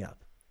to bring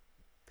up.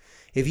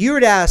 If you were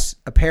to ask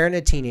a parent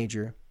and a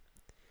teenager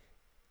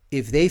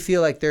if they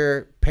feel like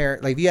their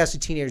parent, like if you ask a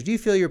teenager, do you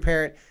feel your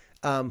parent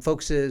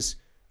focuses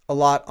a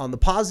lot on the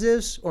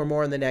positives or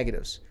more on the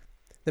negatives?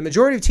 The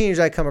majority of teenagers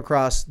I come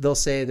across, they'll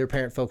say their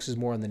parent focuses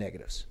more on the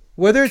negatives.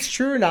 Whether it's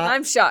true or not.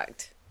 I'm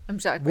shocked.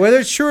 Whether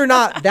it's true or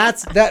not,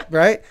 that's that,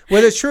 right?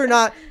 Whether it's true or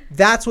not,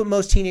 that's what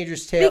most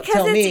teenagers tell me.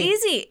 Because it's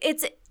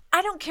easy.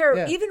 I don't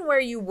care, even where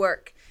you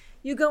work.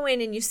 You go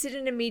in and you sit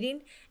in a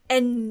meeting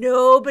and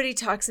nobody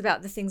talks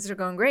about the things that are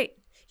going great.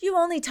 You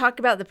only talk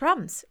about the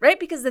problems, right?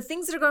 Because the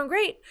things that are going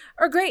great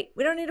are great.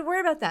 We don't need to worry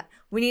about that.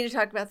 We need to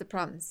talk about the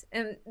problems.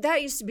 And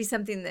that used to be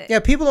something that... Yeah,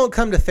 people don't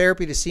come to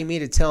therapy to see me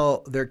to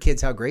tell their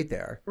kids how great they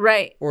are.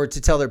 Right. Or to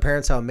tell their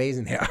parents how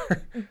amazing they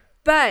are.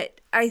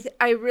 But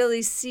I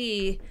really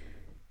see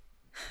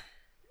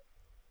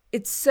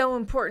it's so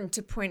important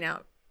to point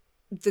out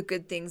the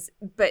good things,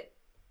 but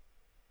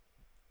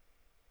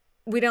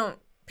we don't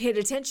pay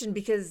attention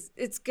because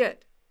it's good.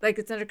 Like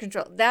it's under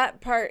control.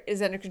 That part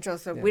is under control.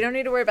 So we don't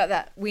need to worry about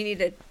that. We need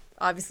to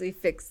obviously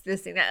fix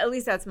this thing. At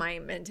least that's my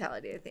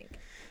mentality, I think.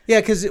 Yeah,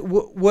 because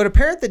what a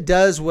parent that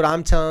does what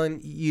I'm telling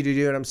you to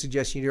do and I'm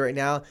suggesting you do right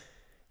now,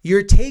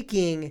 you're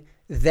taking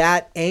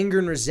that anger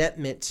and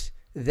resentment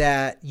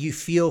that you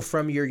feel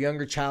from your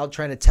younger child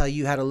trying to tell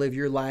you how to live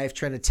your life,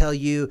 trying to tell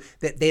you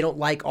that they don't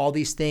like all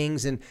these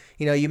things. And,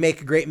 you know, you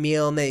make a great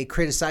meal and they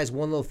criticize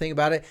one little thing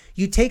about it.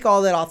 You take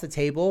all that off the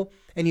table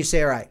and you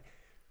say, all right,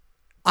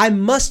 I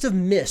must have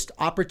missed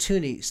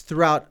opportunities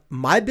throughout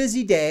my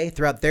busy day,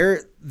 throughout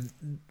their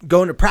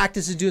going to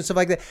practice and doing stuff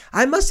like that.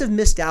 I must have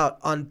missed out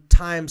on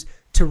times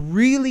to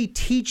really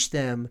teach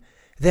them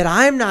that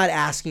I'm not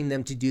asking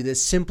them to do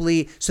this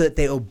simply so that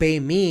they obey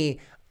me.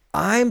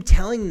 I'm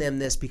telling them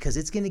this because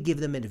it's going to give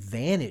them an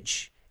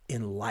advantage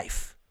in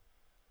life.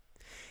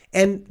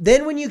 And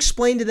then when you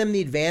explain to them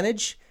the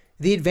advantage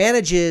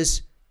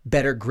is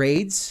better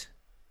grades,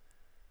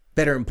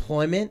 better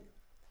employment.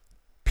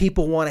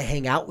 People want to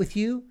hang out with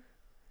you.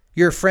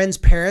 Your friends'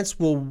 parents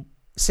will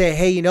say,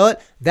 hey, you know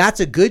what? That's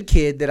a good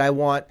kid that I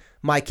want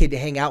my kid to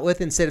hang out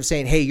with, instead of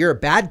saying, hey, you're a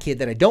bad kid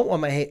that I don't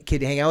want my kid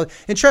to hang out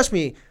with. And trust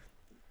me,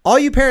 all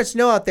you parents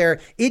know out there,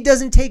 it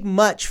doesn't take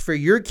much for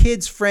your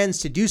kids' friends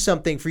to do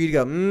something for you to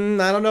go,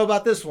 I don't know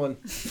about this one.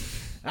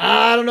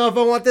 I don't know if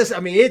I want this. I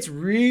mean, it's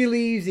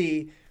really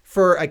easy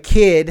for a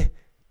kid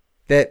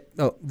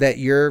that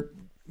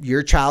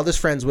your child is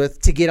friends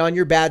with to get on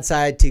your bad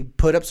side, to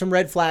put up some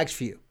red flags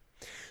for you.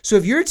 So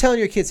if you're telling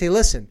your kids, hey,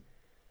 listen,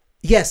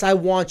 yes, I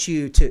want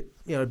you to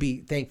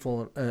be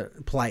thankful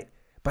and polite,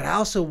 but I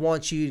also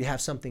want you to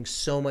have something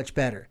so much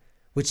better,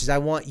 which is I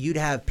want you to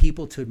have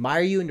people to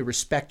admire you and to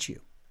respect you.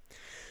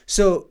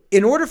 So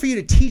in order for you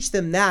to teach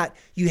them that,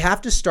 you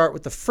have to start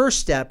with the first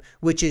step,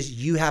 which is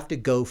you have to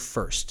go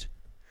first.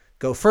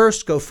 Go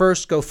first, go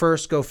first, go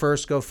first, go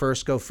first, go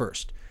first, go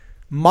first.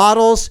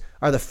 Models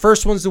are the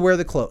first ones to wear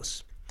the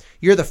clothes.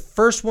 You're the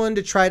first one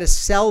to try to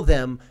sell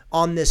them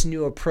on this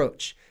new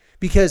approach,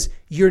 because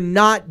you're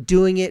not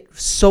doing it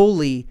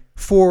solely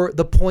for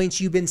the points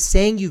you've been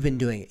saying you've been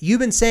doing it. You've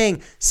been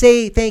saying,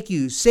 say thank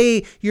you,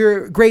 say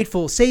you're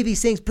grateful, say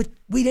these things, but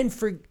we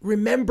didn't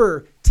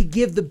remember to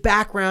give the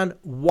background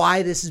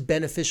why this is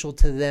beneficial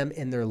to them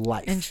in their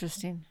life.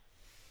 Interesting.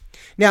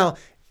 Now,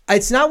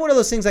 it's not one of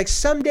those things like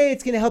someday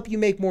it's going to help you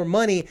make more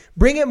money.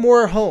 Bring it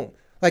more home.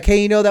 Like,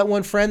 hey, you know that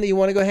one friend that you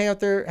want to go hang out at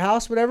their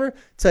house, whatever?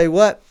 Tell you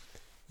what,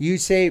 you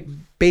say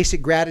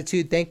basic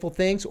gratitude, thankful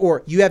things,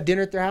 or you have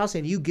dinner at their house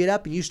and you get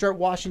up and you start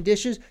washing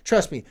dishes.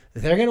 Trust me,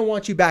 they're going to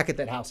want you back at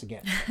that house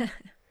again.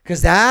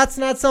 Because that's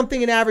not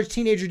something an average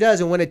teenager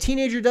does. And when a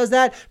teenager does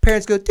that,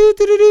 parents go, doot,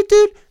 doot, doot,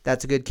 doot.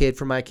 That's a good kid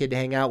for my kid to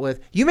hang out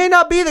with. You may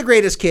not be the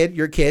greatest kid.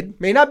 Your kid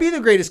may not be the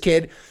greatest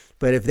kid.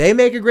 But if they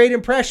make a great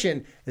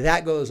impression,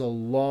 that goes a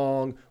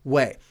long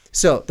way.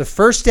 So the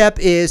first step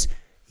is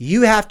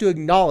you have to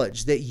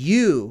acknowledge that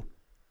you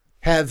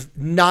have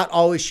not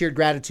always shared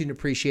gratitude and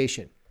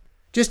appreciation.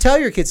 Just tell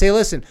your kids, hey,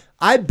 listen,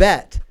 I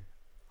bet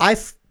I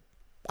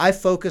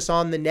focus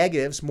on the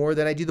negatives more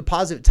than I do the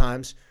positive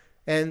times.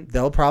 And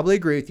they'll probably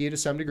agree with you to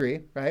some degree,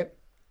 right?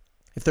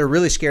 If they're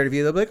really scared of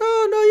you, they'll be like,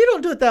 oh, no, you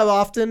don't do it that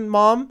often,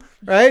 Mom,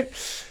 right?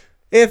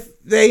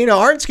 If they,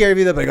 aren't scared of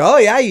you, they'll be like, oh,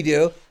 yeah, you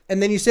do.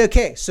 And then you say,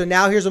 okay, so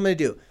now here's what I'm going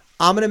to do.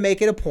 I'm going to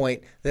make it a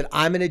point that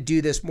I'm going to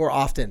do this more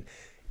often,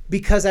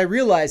 because I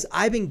realize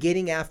I've been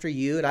getting after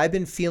you and I've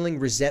been feeling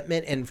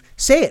resentment, and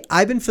say it.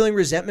 I've been feeling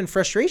resentment,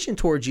 frustration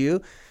towards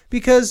you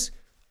because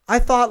I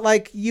thought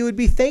like you would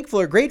be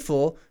thankful or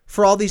grateful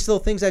for all these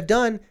little things I've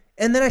done.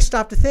 And then I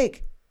stopped to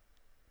think,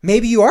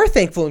 maybe you are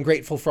thankful and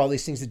grateful for all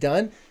these things you've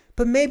done,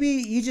 but maybe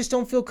you just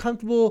don't feel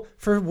comfortable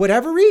for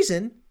whatever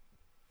reason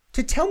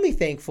to tell me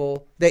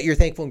that you're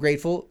thankful and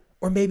grateful,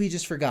 or maybe you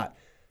just forgot.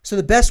 So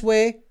the best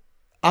way,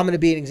 I'm going to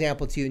be an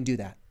example to you and do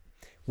that.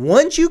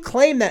 Once you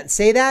claim that and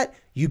say that,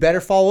 you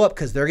better follow up,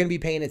 because they're going to be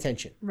paying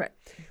attention. Right.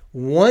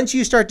 Once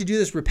you start to do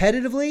this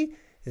repetitively,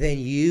 then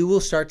you will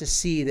start to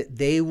see that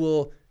they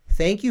will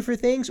thank you for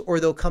things, or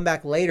they'll come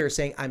back later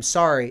saying, I'm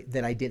sorry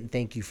that I didn't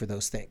thank you for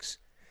those things.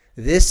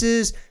 This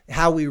is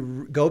how we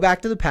go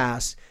back to the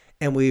past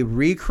and we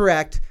we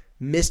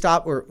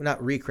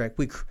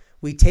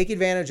take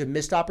advantage of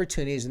missed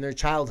opportunities in their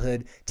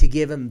childhood to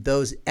give them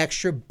those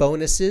extra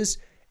bonuses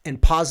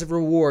and positive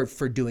reward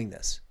for doing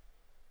this.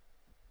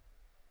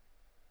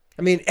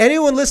 I mean,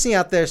 anyone listening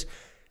out there,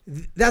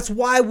 that's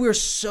why we're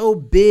so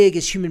big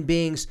as human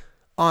beings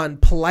on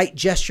polite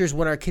gestures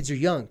when our kids are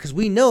young. Because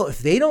we know if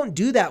they don't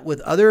do that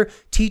with other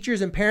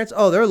teachers and parents,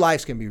 their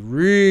life's going to be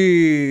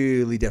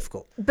really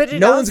difficult. But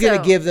no one's going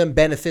to give them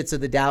benefits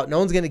of the doubt. No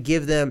one's going to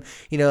give them,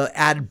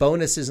 added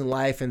bonuses in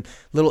life and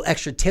little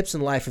extra tips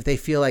in life if they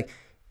feel like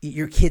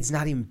your kid's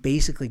not even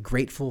basically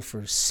grateful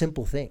for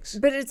simple things.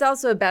 But it's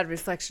also a bad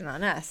reflection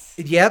on us.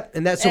 Yep.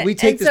 And so we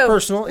take this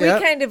personal. We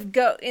kind of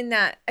go in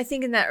that, I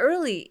think in that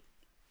early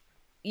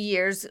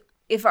years,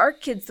 if our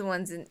kid's the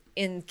ones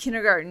in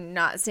kindergarten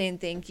not saying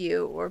thank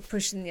you or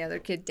pushing the other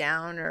kid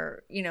down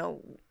or,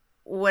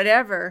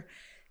 whatever,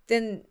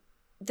 then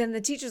the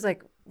teacher's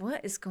like,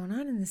 what is going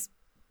on in this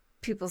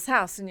people's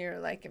house? And you're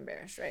like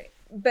embarrassed, right?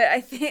 But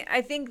I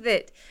think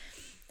that,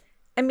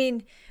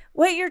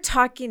 what you're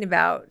talking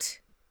about,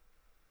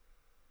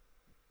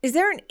 is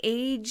there an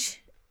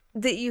age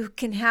that you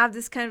can have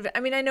this kind of,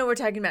 I know we're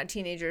talking about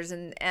teenagers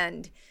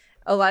and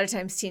a lot of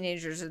times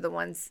teenagers are the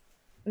ones,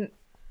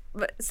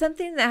 but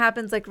something that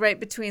happens like right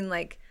between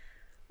like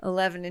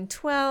 11 and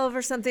 12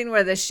 or something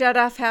where the shut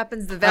off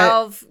happens, the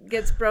valve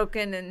gets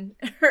broken and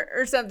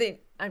or something.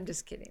 I'm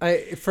just kidding.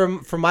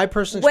 From my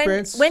personal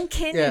experience. When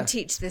can you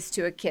teach this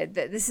to a kid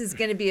that this is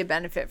going to be a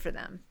benefit for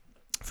them?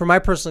 From my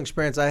personal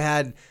experience, I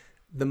had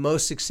the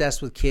most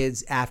success with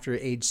kids after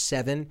age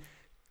 7,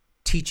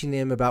 teaching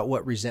them about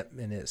what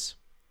resentment is.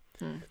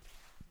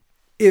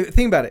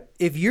 Think about it.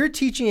 If you're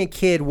teaching a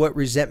kid what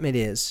resentment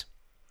is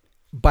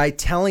by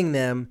telling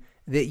them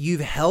that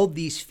you've held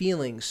these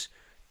feelings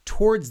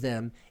towards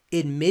them,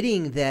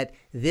 admitting that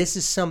this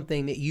is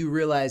something that you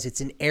realize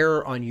it's an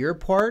error on your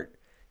part,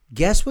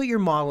 guess what you're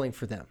modeling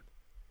for them?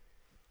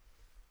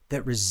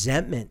 that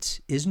resentment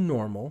is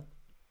normal,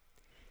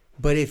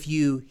 but if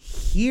you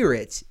hear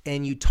it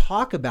and you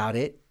talk about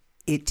it,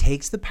 it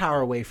takes the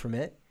power away from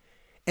it.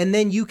 And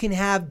then you can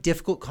have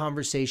difficult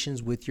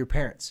conversations with your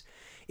parents.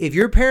 If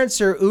your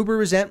parents are uber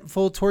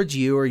resentful towards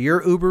you, or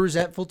you're uber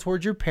resentful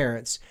towards your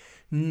parents,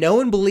 no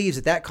one believes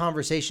that that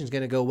conversation is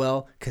going to go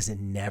well, because it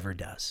never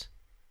does.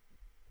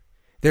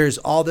 There's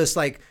all this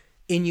like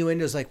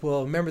innuendos like,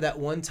 well, remember that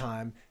one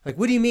time? Like,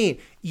 what do you mean?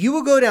 You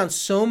will go down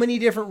so many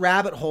different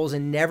rabbit holes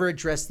and never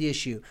address the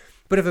issue.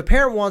 But if a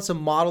parent wants to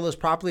model this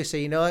properly,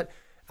 say, you know what?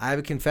 I have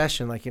a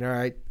confession. Like, you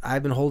know,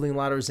 I've been holding a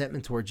lot of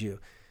resentment towards you.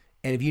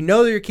 And if you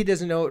know that your kid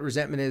doesn't know what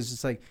resentment is,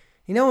 it's like,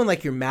 you know, when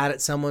like you're mad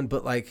at someone,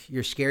 but like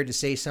you're scared to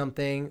say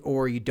something,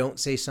 or you don't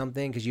say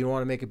something because you don't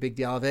want to make a big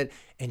deal of it.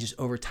 And just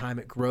over time,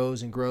 it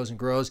grows and grows and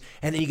grows.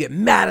 And then you get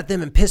mad at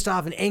them and pissed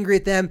off and angry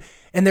at them.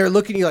 And they're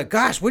looking at you like,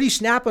 gosh, what do you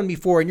snap on me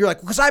for? And you're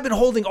like, because I've been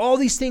holding all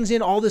these things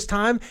in all this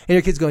time. And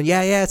your kid's going,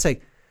 yeah. It's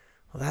like,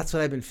 well, that's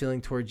what I've been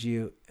feeling towards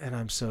you. And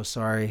I'm so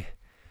sorry.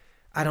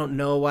 I don't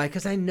know why,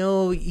 because I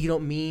know you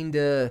don't mean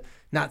to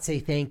not say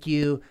thank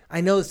you.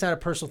 I know it's not a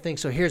personal thing.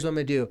 So here's what I'm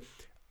going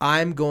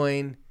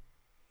to do.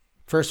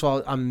 First of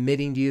all, I'm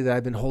admitting to you that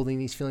I've been holding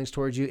these feelings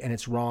towards you, and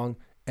it's wrong.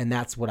 And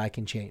that's what I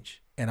can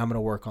change. And I'm going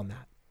to work on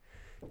that.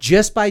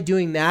 Just by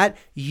doing that,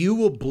 you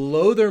will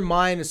blow their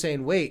mind and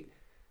saying, wait,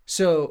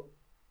 so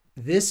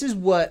this is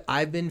what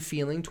I've been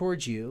feeling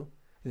towards you.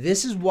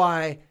 This is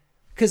why,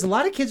 because a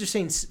lot of kids are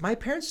saying, my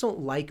parents don't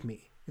like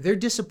me. They're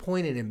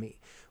disappointed in me.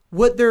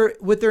 What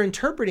they're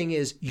interpreting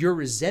is your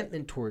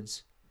resentment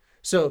towards.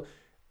 So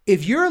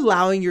if you're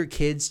allowing your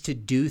kids to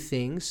do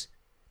things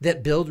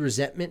that build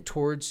resentment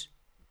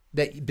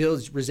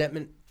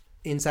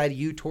inside of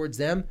you towards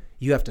them,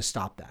 you have to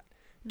stop that.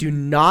 Do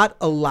not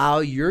allow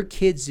your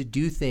kids to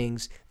do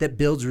things that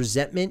builds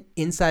resentment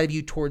inside of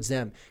you towards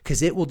them,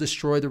 because it will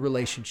destroy the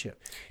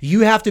relationship. You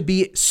have to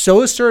be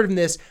so assertive in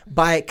this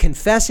by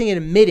confessing and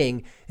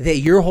admitting that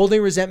you're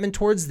holding resentment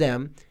towards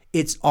them.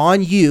 It's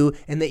on you,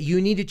 and that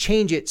you need to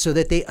change it so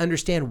that they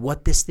understand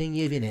what this thing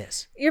even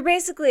is. You're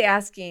basically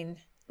asking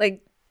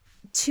like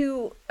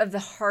two of the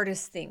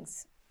hardest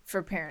things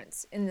for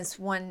parents in this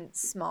one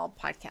small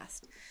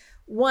podcast.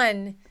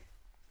 One,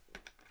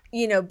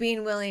 you know,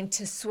 being willing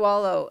to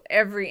swallow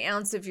every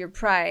ounce of your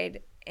pride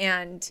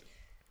and,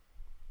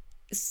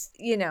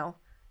 you know,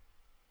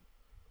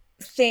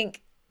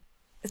 think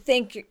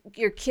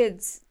your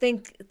kids,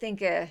 think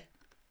a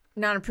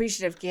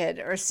non-appreciative kid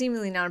or a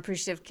seemingly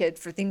non-appreciative kid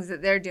for things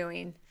that they're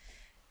doing,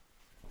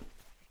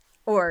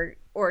 or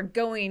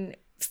going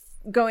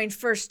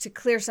first to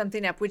clear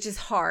something up, which is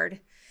hard,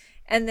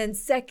 and then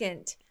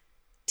second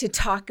to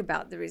talk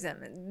about the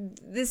resentment.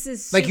 This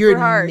is super like you're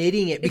hard.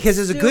 Admitting it, because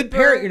as a good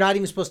parent, you're not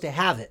even supposed to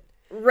have it,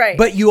 right?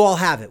 But you all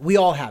have it. We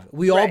all have it.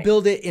 We all Right.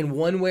 build it in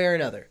one way or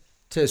another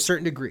to a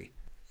certain degree.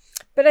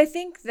 But I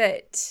think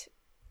that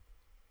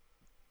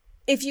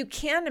if you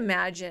can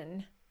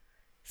imagine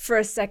for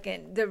a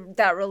second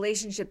that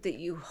relationship that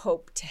you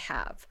hope to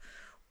have,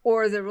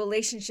 or the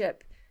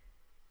relationship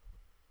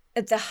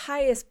at the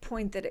highest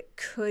point that it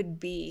could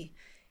be,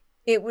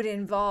 it would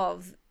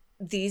involve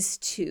these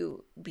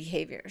two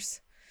behaviors.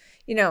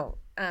 You know,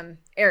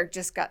 Eric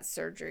just got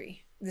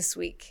surgery this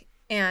week,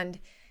 and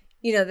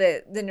you know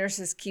the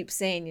nurses keep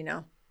saying, you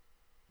know,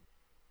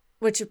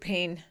 what's your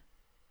pain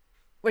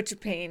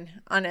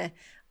on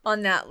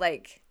that,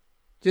 like,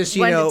 Just,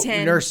 you 1 to know,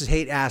 10. nurses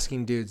hate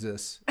asking dudes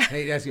this.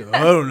 Hate asking,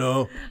 I don't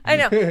know. I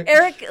know.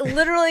 Eric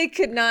literally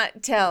could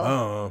not tell. I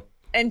don't know.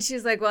 And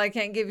she's like, well, I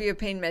can't give you a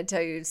pain med,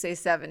 tell you to say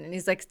 7. And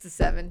he's like, it's a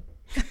 7.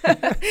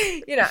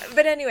 You know,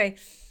 but anyway,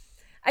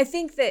 I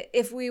think that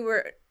if we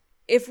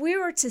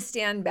were to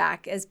stand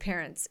back as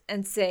parents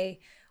and say,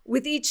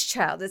 with each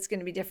child, it's going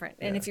to be different.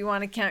 And if you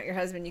want to count your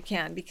husband, you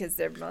can, because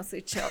they're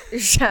mostly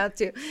your child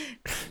too.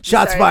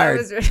 Shots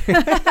fired.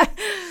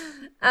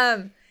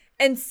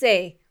 And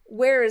say,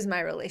 where is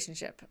my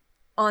relationship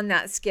on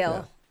that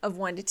scale of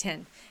 1 to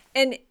 10?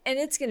 And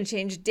it's going to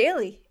change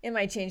daily. It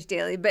might change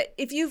daily. But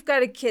if you've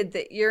got a kid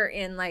that you're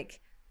in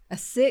like a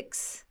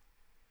 6,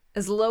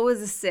 as low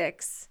as a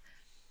 6,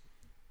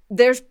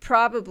 there's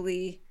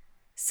probably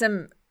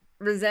some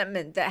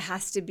resentment that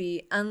has to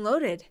be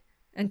unloaded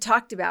and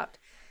talked about.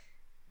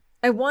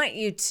 I want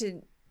you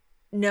to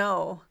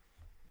know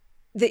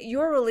that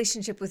your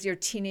relationship with your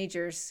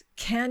teenagers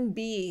can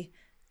be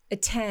a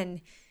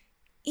 10,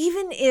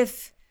 even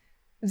if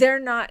they're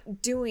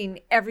not doing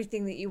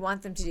everything that you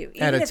want them to do.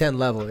 At a 10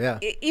 level, yeah.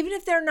 Even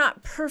if they're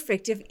not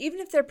perfect, even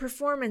if their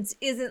performance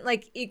isn't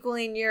like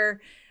equaling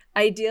your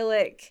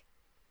idyllic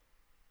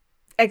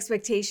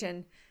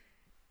expectation,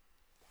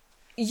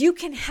 you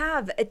can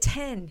have a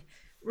 10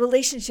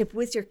 relationship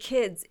with your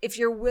kids if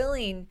you're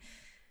willing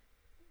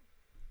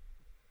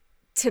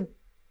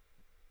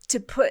to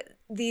put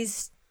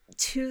these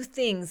two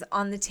things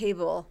on the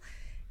table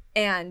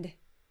and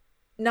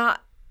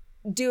not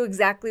do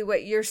exactly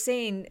what you're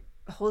saying,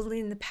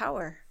 holding the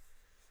power.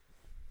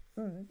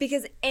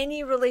 Because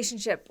any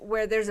relationship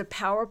where there's a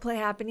power play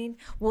happening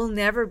will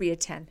never be a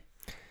 10.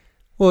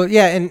 Well,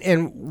 yeah, and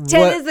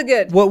 10 is the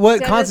good. What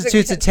 10 is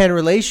constitutes the a good. 10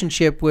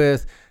 relationship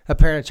with a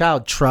parent and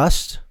child?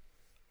 Trust,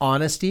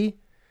 honesty.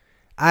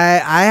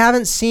 I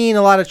haven't seen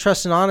a lot of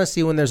trust and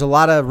honesty when there's a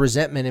lot of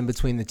resentment in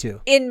between the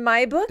two. In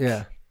my book,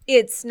 Yeah.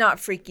 it's not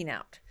freaking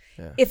out.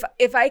 Yeah.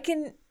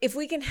 If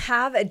we can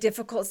have a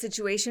difficult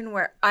situation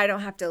where I don't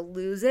have to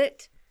lose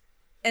it,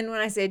 and when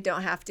I say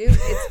don't have to,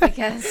 it's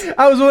because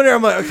I was wondering,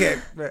 I'm like,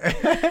 okay.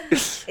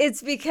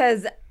 it's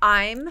because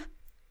I'm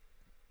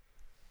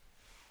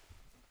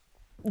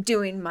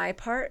doing my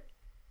part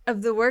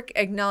of the work,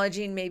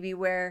 acknowledging maybe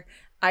where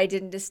I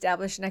didn't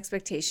establish an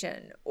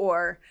expectation,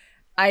 or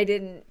I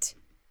didn't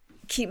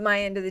keep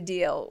my end of the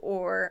deal,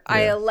 or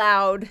I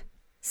allowed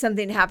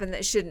something to happen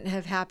that shouldn't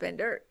have happened,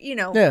 or,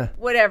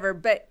 whatever.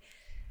 But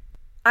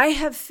I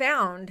have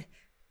found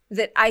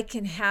that I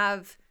can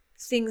have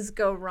things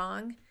go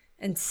wrong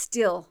and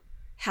still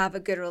have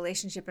a good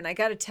relationship. And I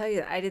got to tell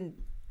you, I didn't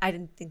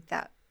think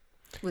that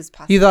was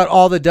possible. You thought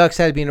all the ducks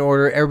had to be in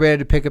order. Everybody had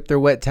to pick up their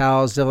wet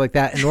towels, stuff like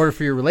that, in order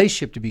for your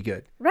relationship to be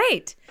good.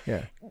 Right.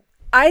 Yeah.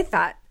 I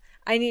thought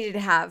I needed to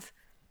have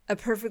a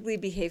perfectly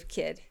behaved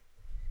kid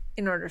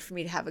in order for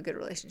me to have a good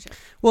relationship.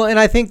 Well, and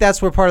I think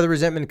that's where part of the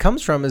resentment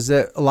comes from, is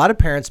that a lot of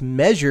parents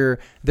measure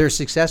their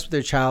success with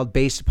their child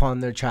based upon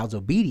their child's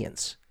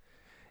obedience.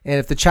 And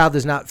if the child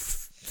does not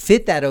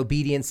fit that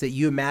obedience that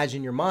you imagine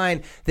in your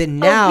mind, then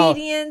now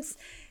obedience,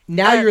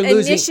 you're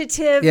losing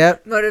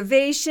initiative,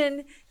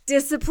 motivation,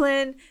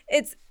 discipline.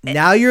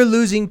 Now you're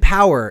losing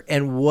power.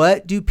 And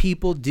what do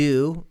people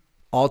do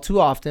all too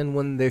often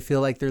when they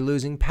feel like they're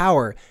losing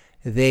power?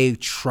 They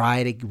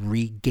try to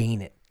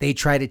regain it. They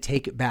try to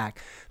take it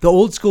back. The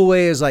old school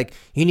way is like,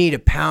 you need to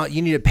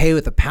pay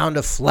with a pound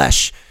of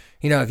flesh.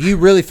 If you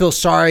really feel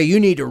sorry, you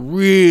need to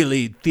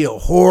really feel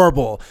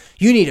horrible.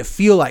 You need to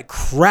feel like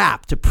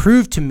crap to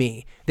prove to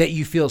me that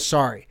you feel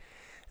sorry.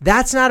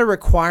 That's not a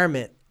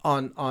requirement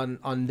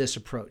on this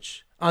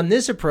approach. On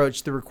this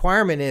approach, the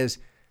requirement is,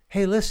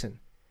 hey, listen,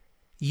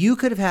 you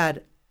could have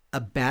had a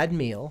bad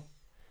meal,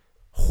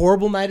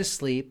 horrible night of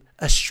sleep,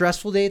 a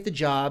stressful day at the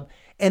job,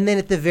 and then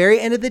at the very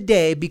end of the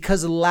day,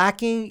 because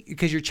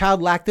your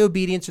child lacked the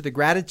obedience or the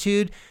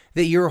gratitude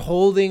that you're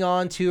holding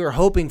on to or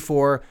hoping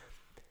for,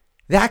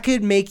 that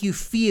could make you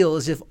feel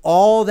as if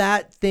all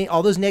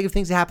those negative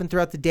things that happen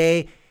throughout the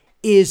day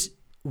is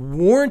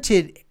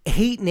warranted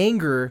hate and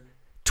anger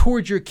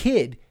towards your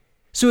kid.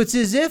 So it's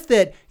as if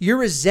that your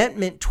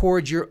resentment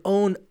towards your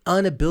own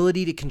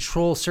inability to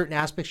control certain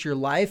aspects of your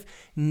life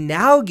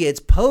now gets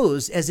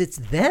posed as it's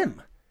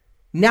them.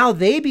 Now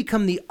they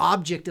become the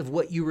object of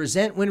what you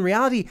resent, when in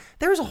reality,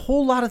 there's a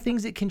whole lot of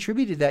things that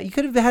contributed to that. You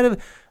could have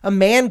had a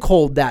man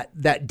cold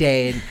that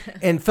day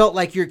and felt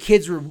like your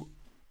kids were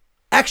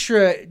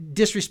extra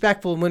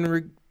disrespectful,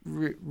 when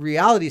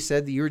reality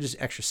said that you were just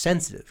extra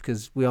sensitive,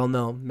 because we all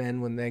know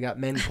men, when they got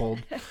man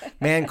cold,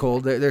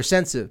 they're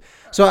sensitive.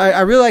 So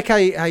I really like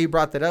how you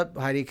brought that up,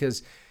 Heidi,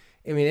 because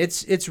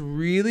it's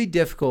really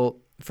difficult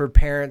for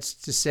parents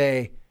to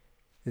say,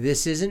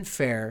 this isn't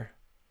fair.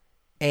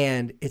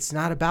 And it's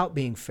not about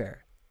being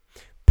fair.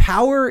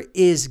 Power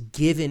is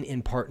given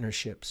in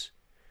partnerships.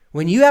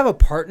 When you have a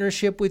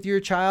partnership with your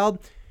child,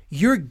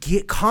 you're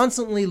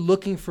constantly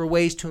looking for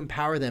ways to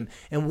empower them.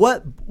 And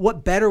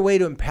what better way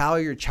to empower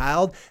your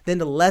child than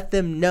to let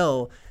them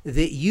know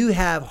that you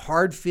have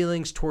hard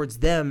feelings towards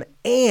them,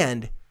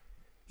 and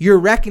you're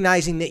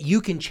recognizing that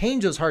you can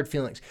change those hard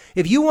feelings.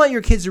 If you want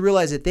your kids to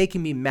realize that they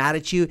can be mad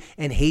at you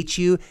and hate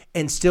you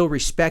and still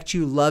respect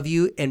you, love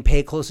you, and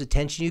pay close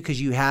attention to you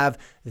because you have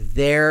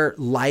their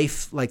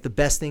life, like the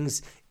best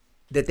things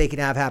that they can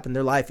have happen in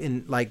their life,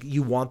 and like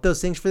you want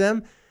those things for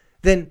them,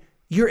 then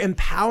you're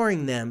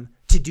empowering them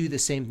to do the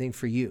same thing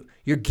for you.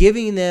 You're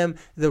giving them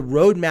the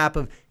roadmap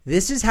of,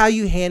 this is how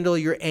you handle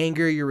your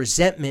anger, your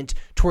resentment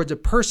towards a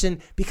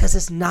person, because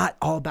it's not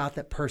all about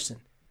that person.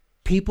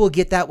 People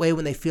get that way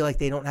when they feel like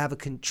they don't have a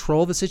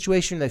control of the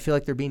situation. They feel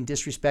like they're being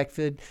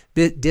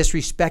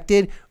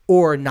disrespected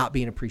or not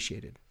being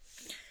appreciated.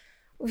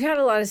 We've had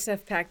a lot of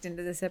stuff packed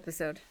into this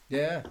episode.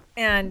 Yeah.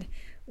 And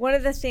one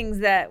of the things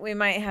that we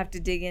might have to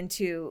dig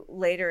into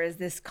later is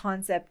this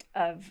concept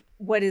of,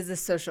 what is a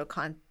social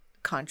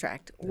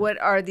contract? Yeah.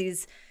 What are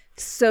these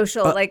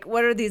social,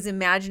 what are these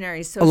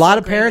imaginary social A lot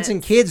of agreements? parents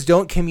and kids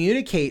don't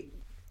communicate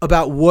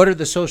about what are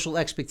the social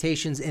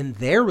expectations in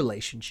their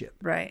relationship.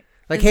 Right.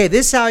 Like, hey,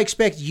 this is how I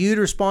expect you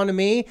to respond to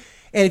me.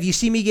 And if you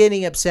see me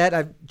getting upset,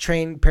 I've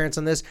trained parents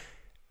on this.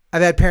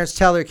 I've had parents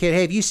tell their kid,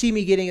 hey, if you see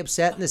me getting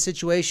upset in this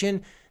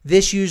situation,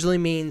 this usually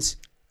means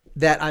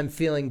that I'm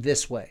feeling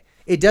this way.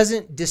 It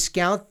doesn't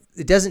discount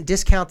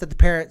that the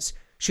parents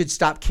should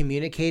stop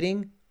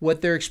communicating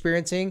what they're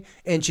experiencing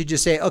and should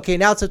just say, okay,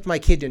 now it's up to my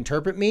kid to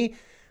interpret me.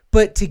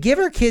 But to give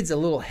our kids a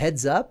little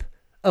heads up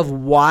of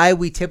why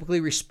we typically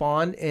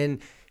respond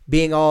and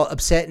being all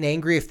upset and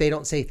angry if they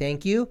don't say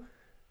thank you,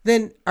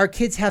 then our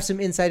kids have some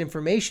inside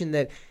information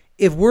that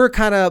if we're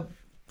kind of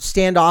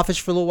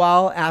standoffish for a little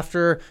while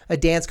after a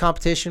dance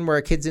competition where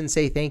our kids didn't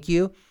say thank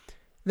you,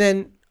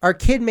 then our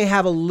kid may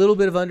have a little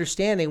bit of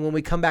understanding when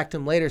we come back to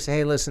them later, say,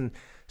 hey, listen,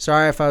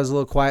 sorry if I was a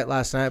little quiet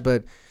last night,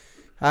 but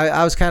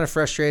I was kind of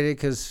frustrated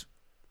because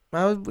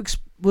I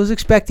was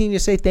expecting you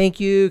to say thank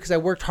you because I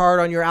worked hard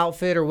on your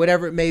outfit or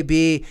whatever it may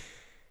be.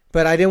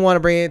 But I didn't want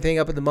to bring anything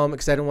up at the moment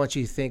because I didn't want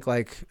you to think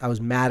like I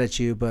was mad at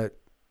you. But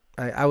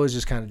I was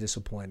just kind of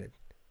disappointed.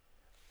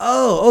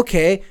 Oh,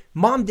 okay.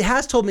 Mom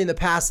has told me in the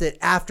past that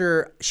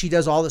after she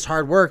does all this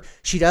hard work,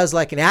 she does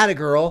like an atta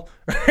girl,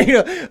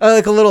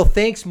 like a little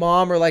thanks,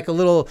 Mom, or like a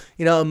little,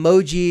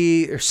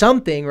 emoji or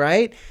something,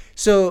 right?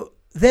 So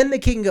then the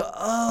kid can go,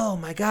 oh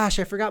my gosh,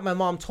 I forgot my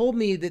mom told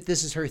me that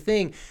this is her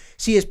thing.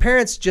 See, as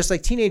parents, just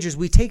like teenagers,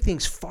 we take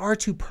things far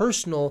too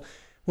personal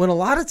when a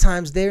lot of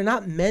times they're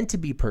not meant to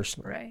be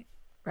personal.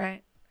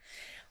 Right.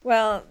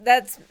 Well,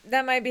 that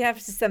might be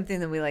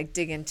something that we like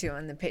dig into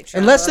on the Patreon.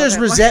 Unless there's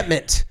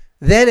resentment.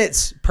 Then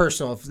it's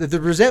personal. If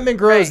the resentment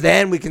grows,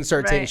 then we can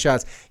start taking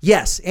shots.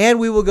 Yes, and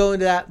we will go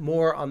into that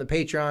more on the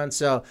Patreon.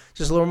 So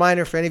just a little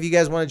reminder, for any of you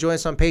guys want to join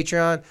us on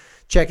Patreon,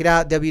 check it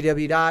out,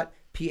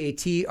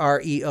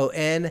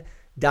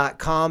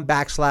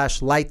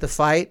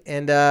 www.patreon.com/lightthefight.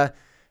 And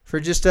for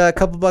just a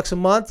couple bucks a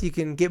month, you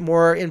can get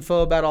more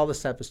info about all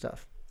this type of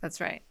stuff. That's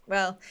right.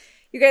 Well,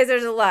 you guys,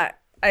 there's a lot.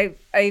 I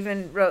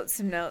even wrote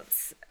some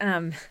notes.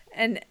 And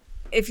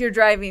if you're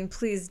driving,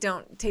 please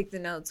don't take the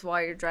notes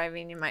while you're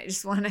driving. You might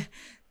just want to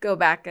go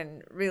back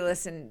and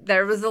re-listen.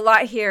 There was a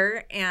lot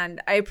here, and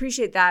I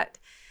appreciate that.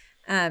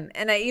 And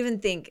I even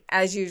think,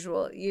 as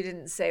usual, you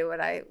didn't say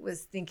what I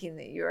was thinking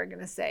that you were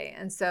going to say.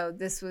 And so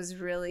this was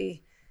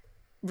really,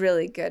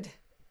 really good.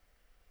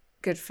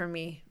 Good for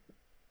me.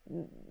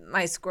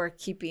 My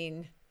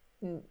scorekeeping,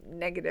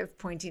 negative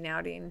pointing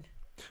outing.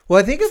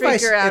 Well, I think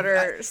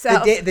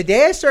the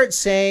day I start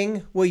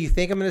saying what you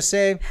think I'm going to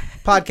say,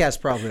 podcast's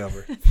probably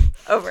over.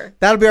 Over.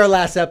 That'll be our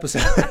last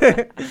episode.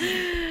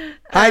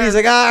 Heidi's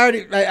like, I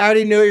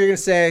already knew what you were going to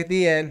say.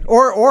 The end.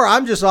 Or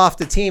I'm just off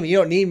the team and you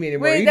don't need me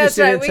anymore. You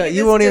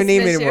won't even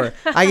need me anymore.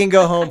 I can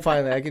go home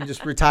finally. I can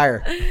just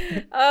retire.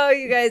 Oh,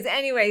 you guys.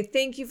 Anyway,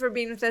 thank you for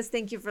being with us.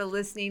 Thank you for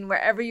listening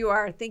wherever you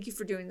are. Thank you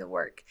for doing the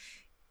work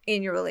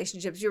in your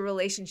relationships. Your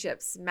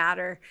relationships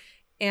matter.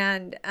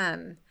 And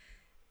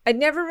I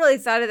never really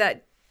thought of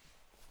that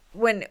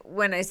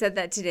when I said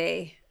that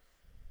today,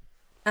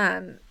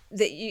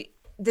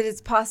 that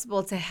it's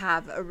possible to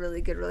have a really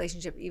good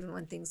relationship even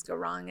when things go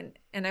wrong.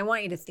 And I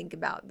want you to think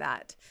about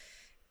that.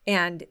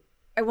 And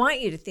I want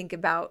you to think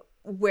about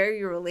where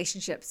your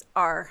relationships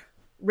are.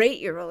 Rate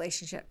your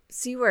relationship.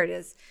 See where it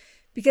is.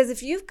 Because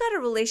if you've got a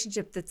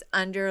relationship that's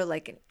under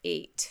like an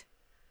 8,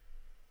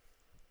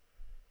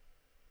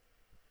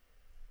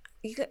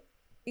 you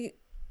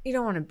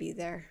don't want to be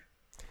there.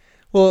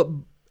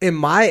 Well, in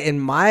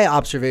my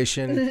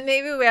observation,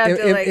 maybe we have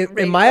to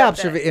in my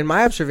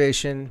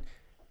observation,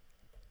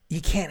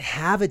 you can't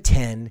have a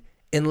 10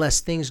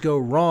 unless things go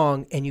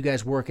wrong and you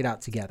guys work it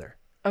out together.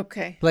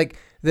 Okay.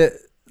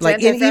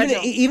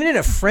 Even in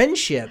a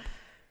friendship,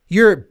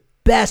 your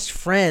best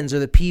friends are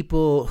the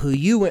people who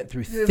you went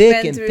through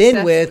thick and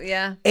thin with,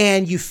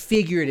 and you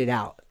figured it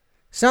out.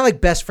 It's not like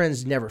best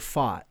friends never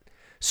fought.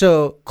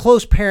 So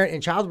close parent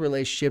and child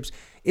relationships,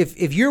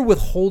 if you're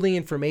withholding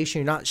information,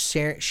 you're not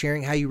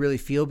sharing how you really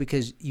feel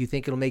because you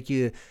think it'll make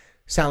you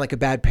sound like a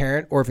bad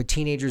parent, or if a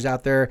teenager's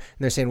out there and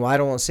they're saying, well, I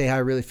don't want to say how I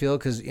really feel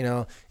because,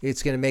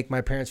 it's going to make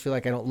my parents feel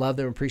like I don't love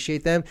them,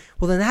 appreciate them.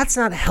 Well, then that's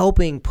not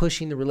helping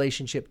pushing the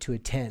relationship to a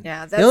 10.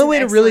 Yeah, that's the only way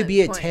to really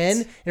be a point.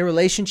 10 in a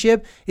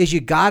relationship is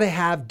you got to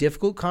have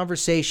difficult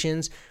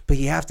conversations, but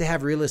you have to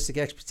have realistic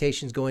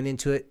expectations going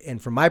into it.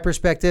 And from my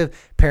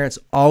perspective, parents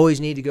always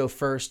need to go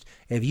first.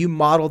 If you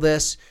model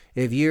this,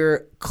 if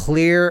you're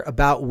clear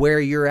about where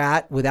you're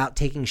at without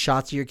taking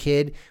shots at your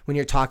kid when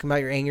you're talking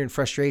about your anger and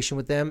frustration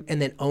with them and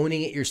then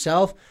owning it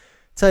yourself,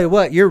 tell you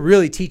what, you're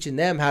really teaching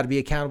them how to be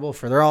accountable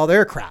for all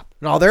their crap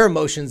and all their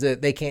emotions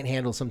that they can't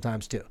handle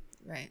sometimes too.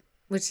 Right.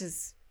 Which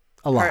is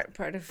a lot.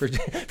 Part of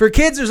for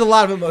kids, there's a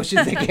lot of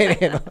emotions they can't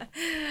handle.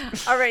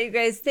 All right, you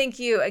guys, thank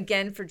you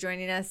again for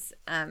joining us.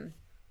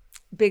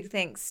 Big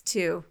thanks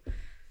to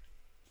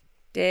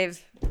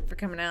Dave for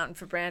coming out and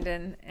for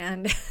Brandon,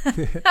 and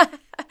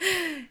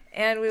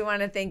and we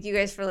want to thank you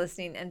guys for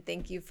listening and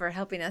thank you for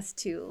helping us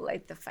to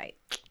light the fight.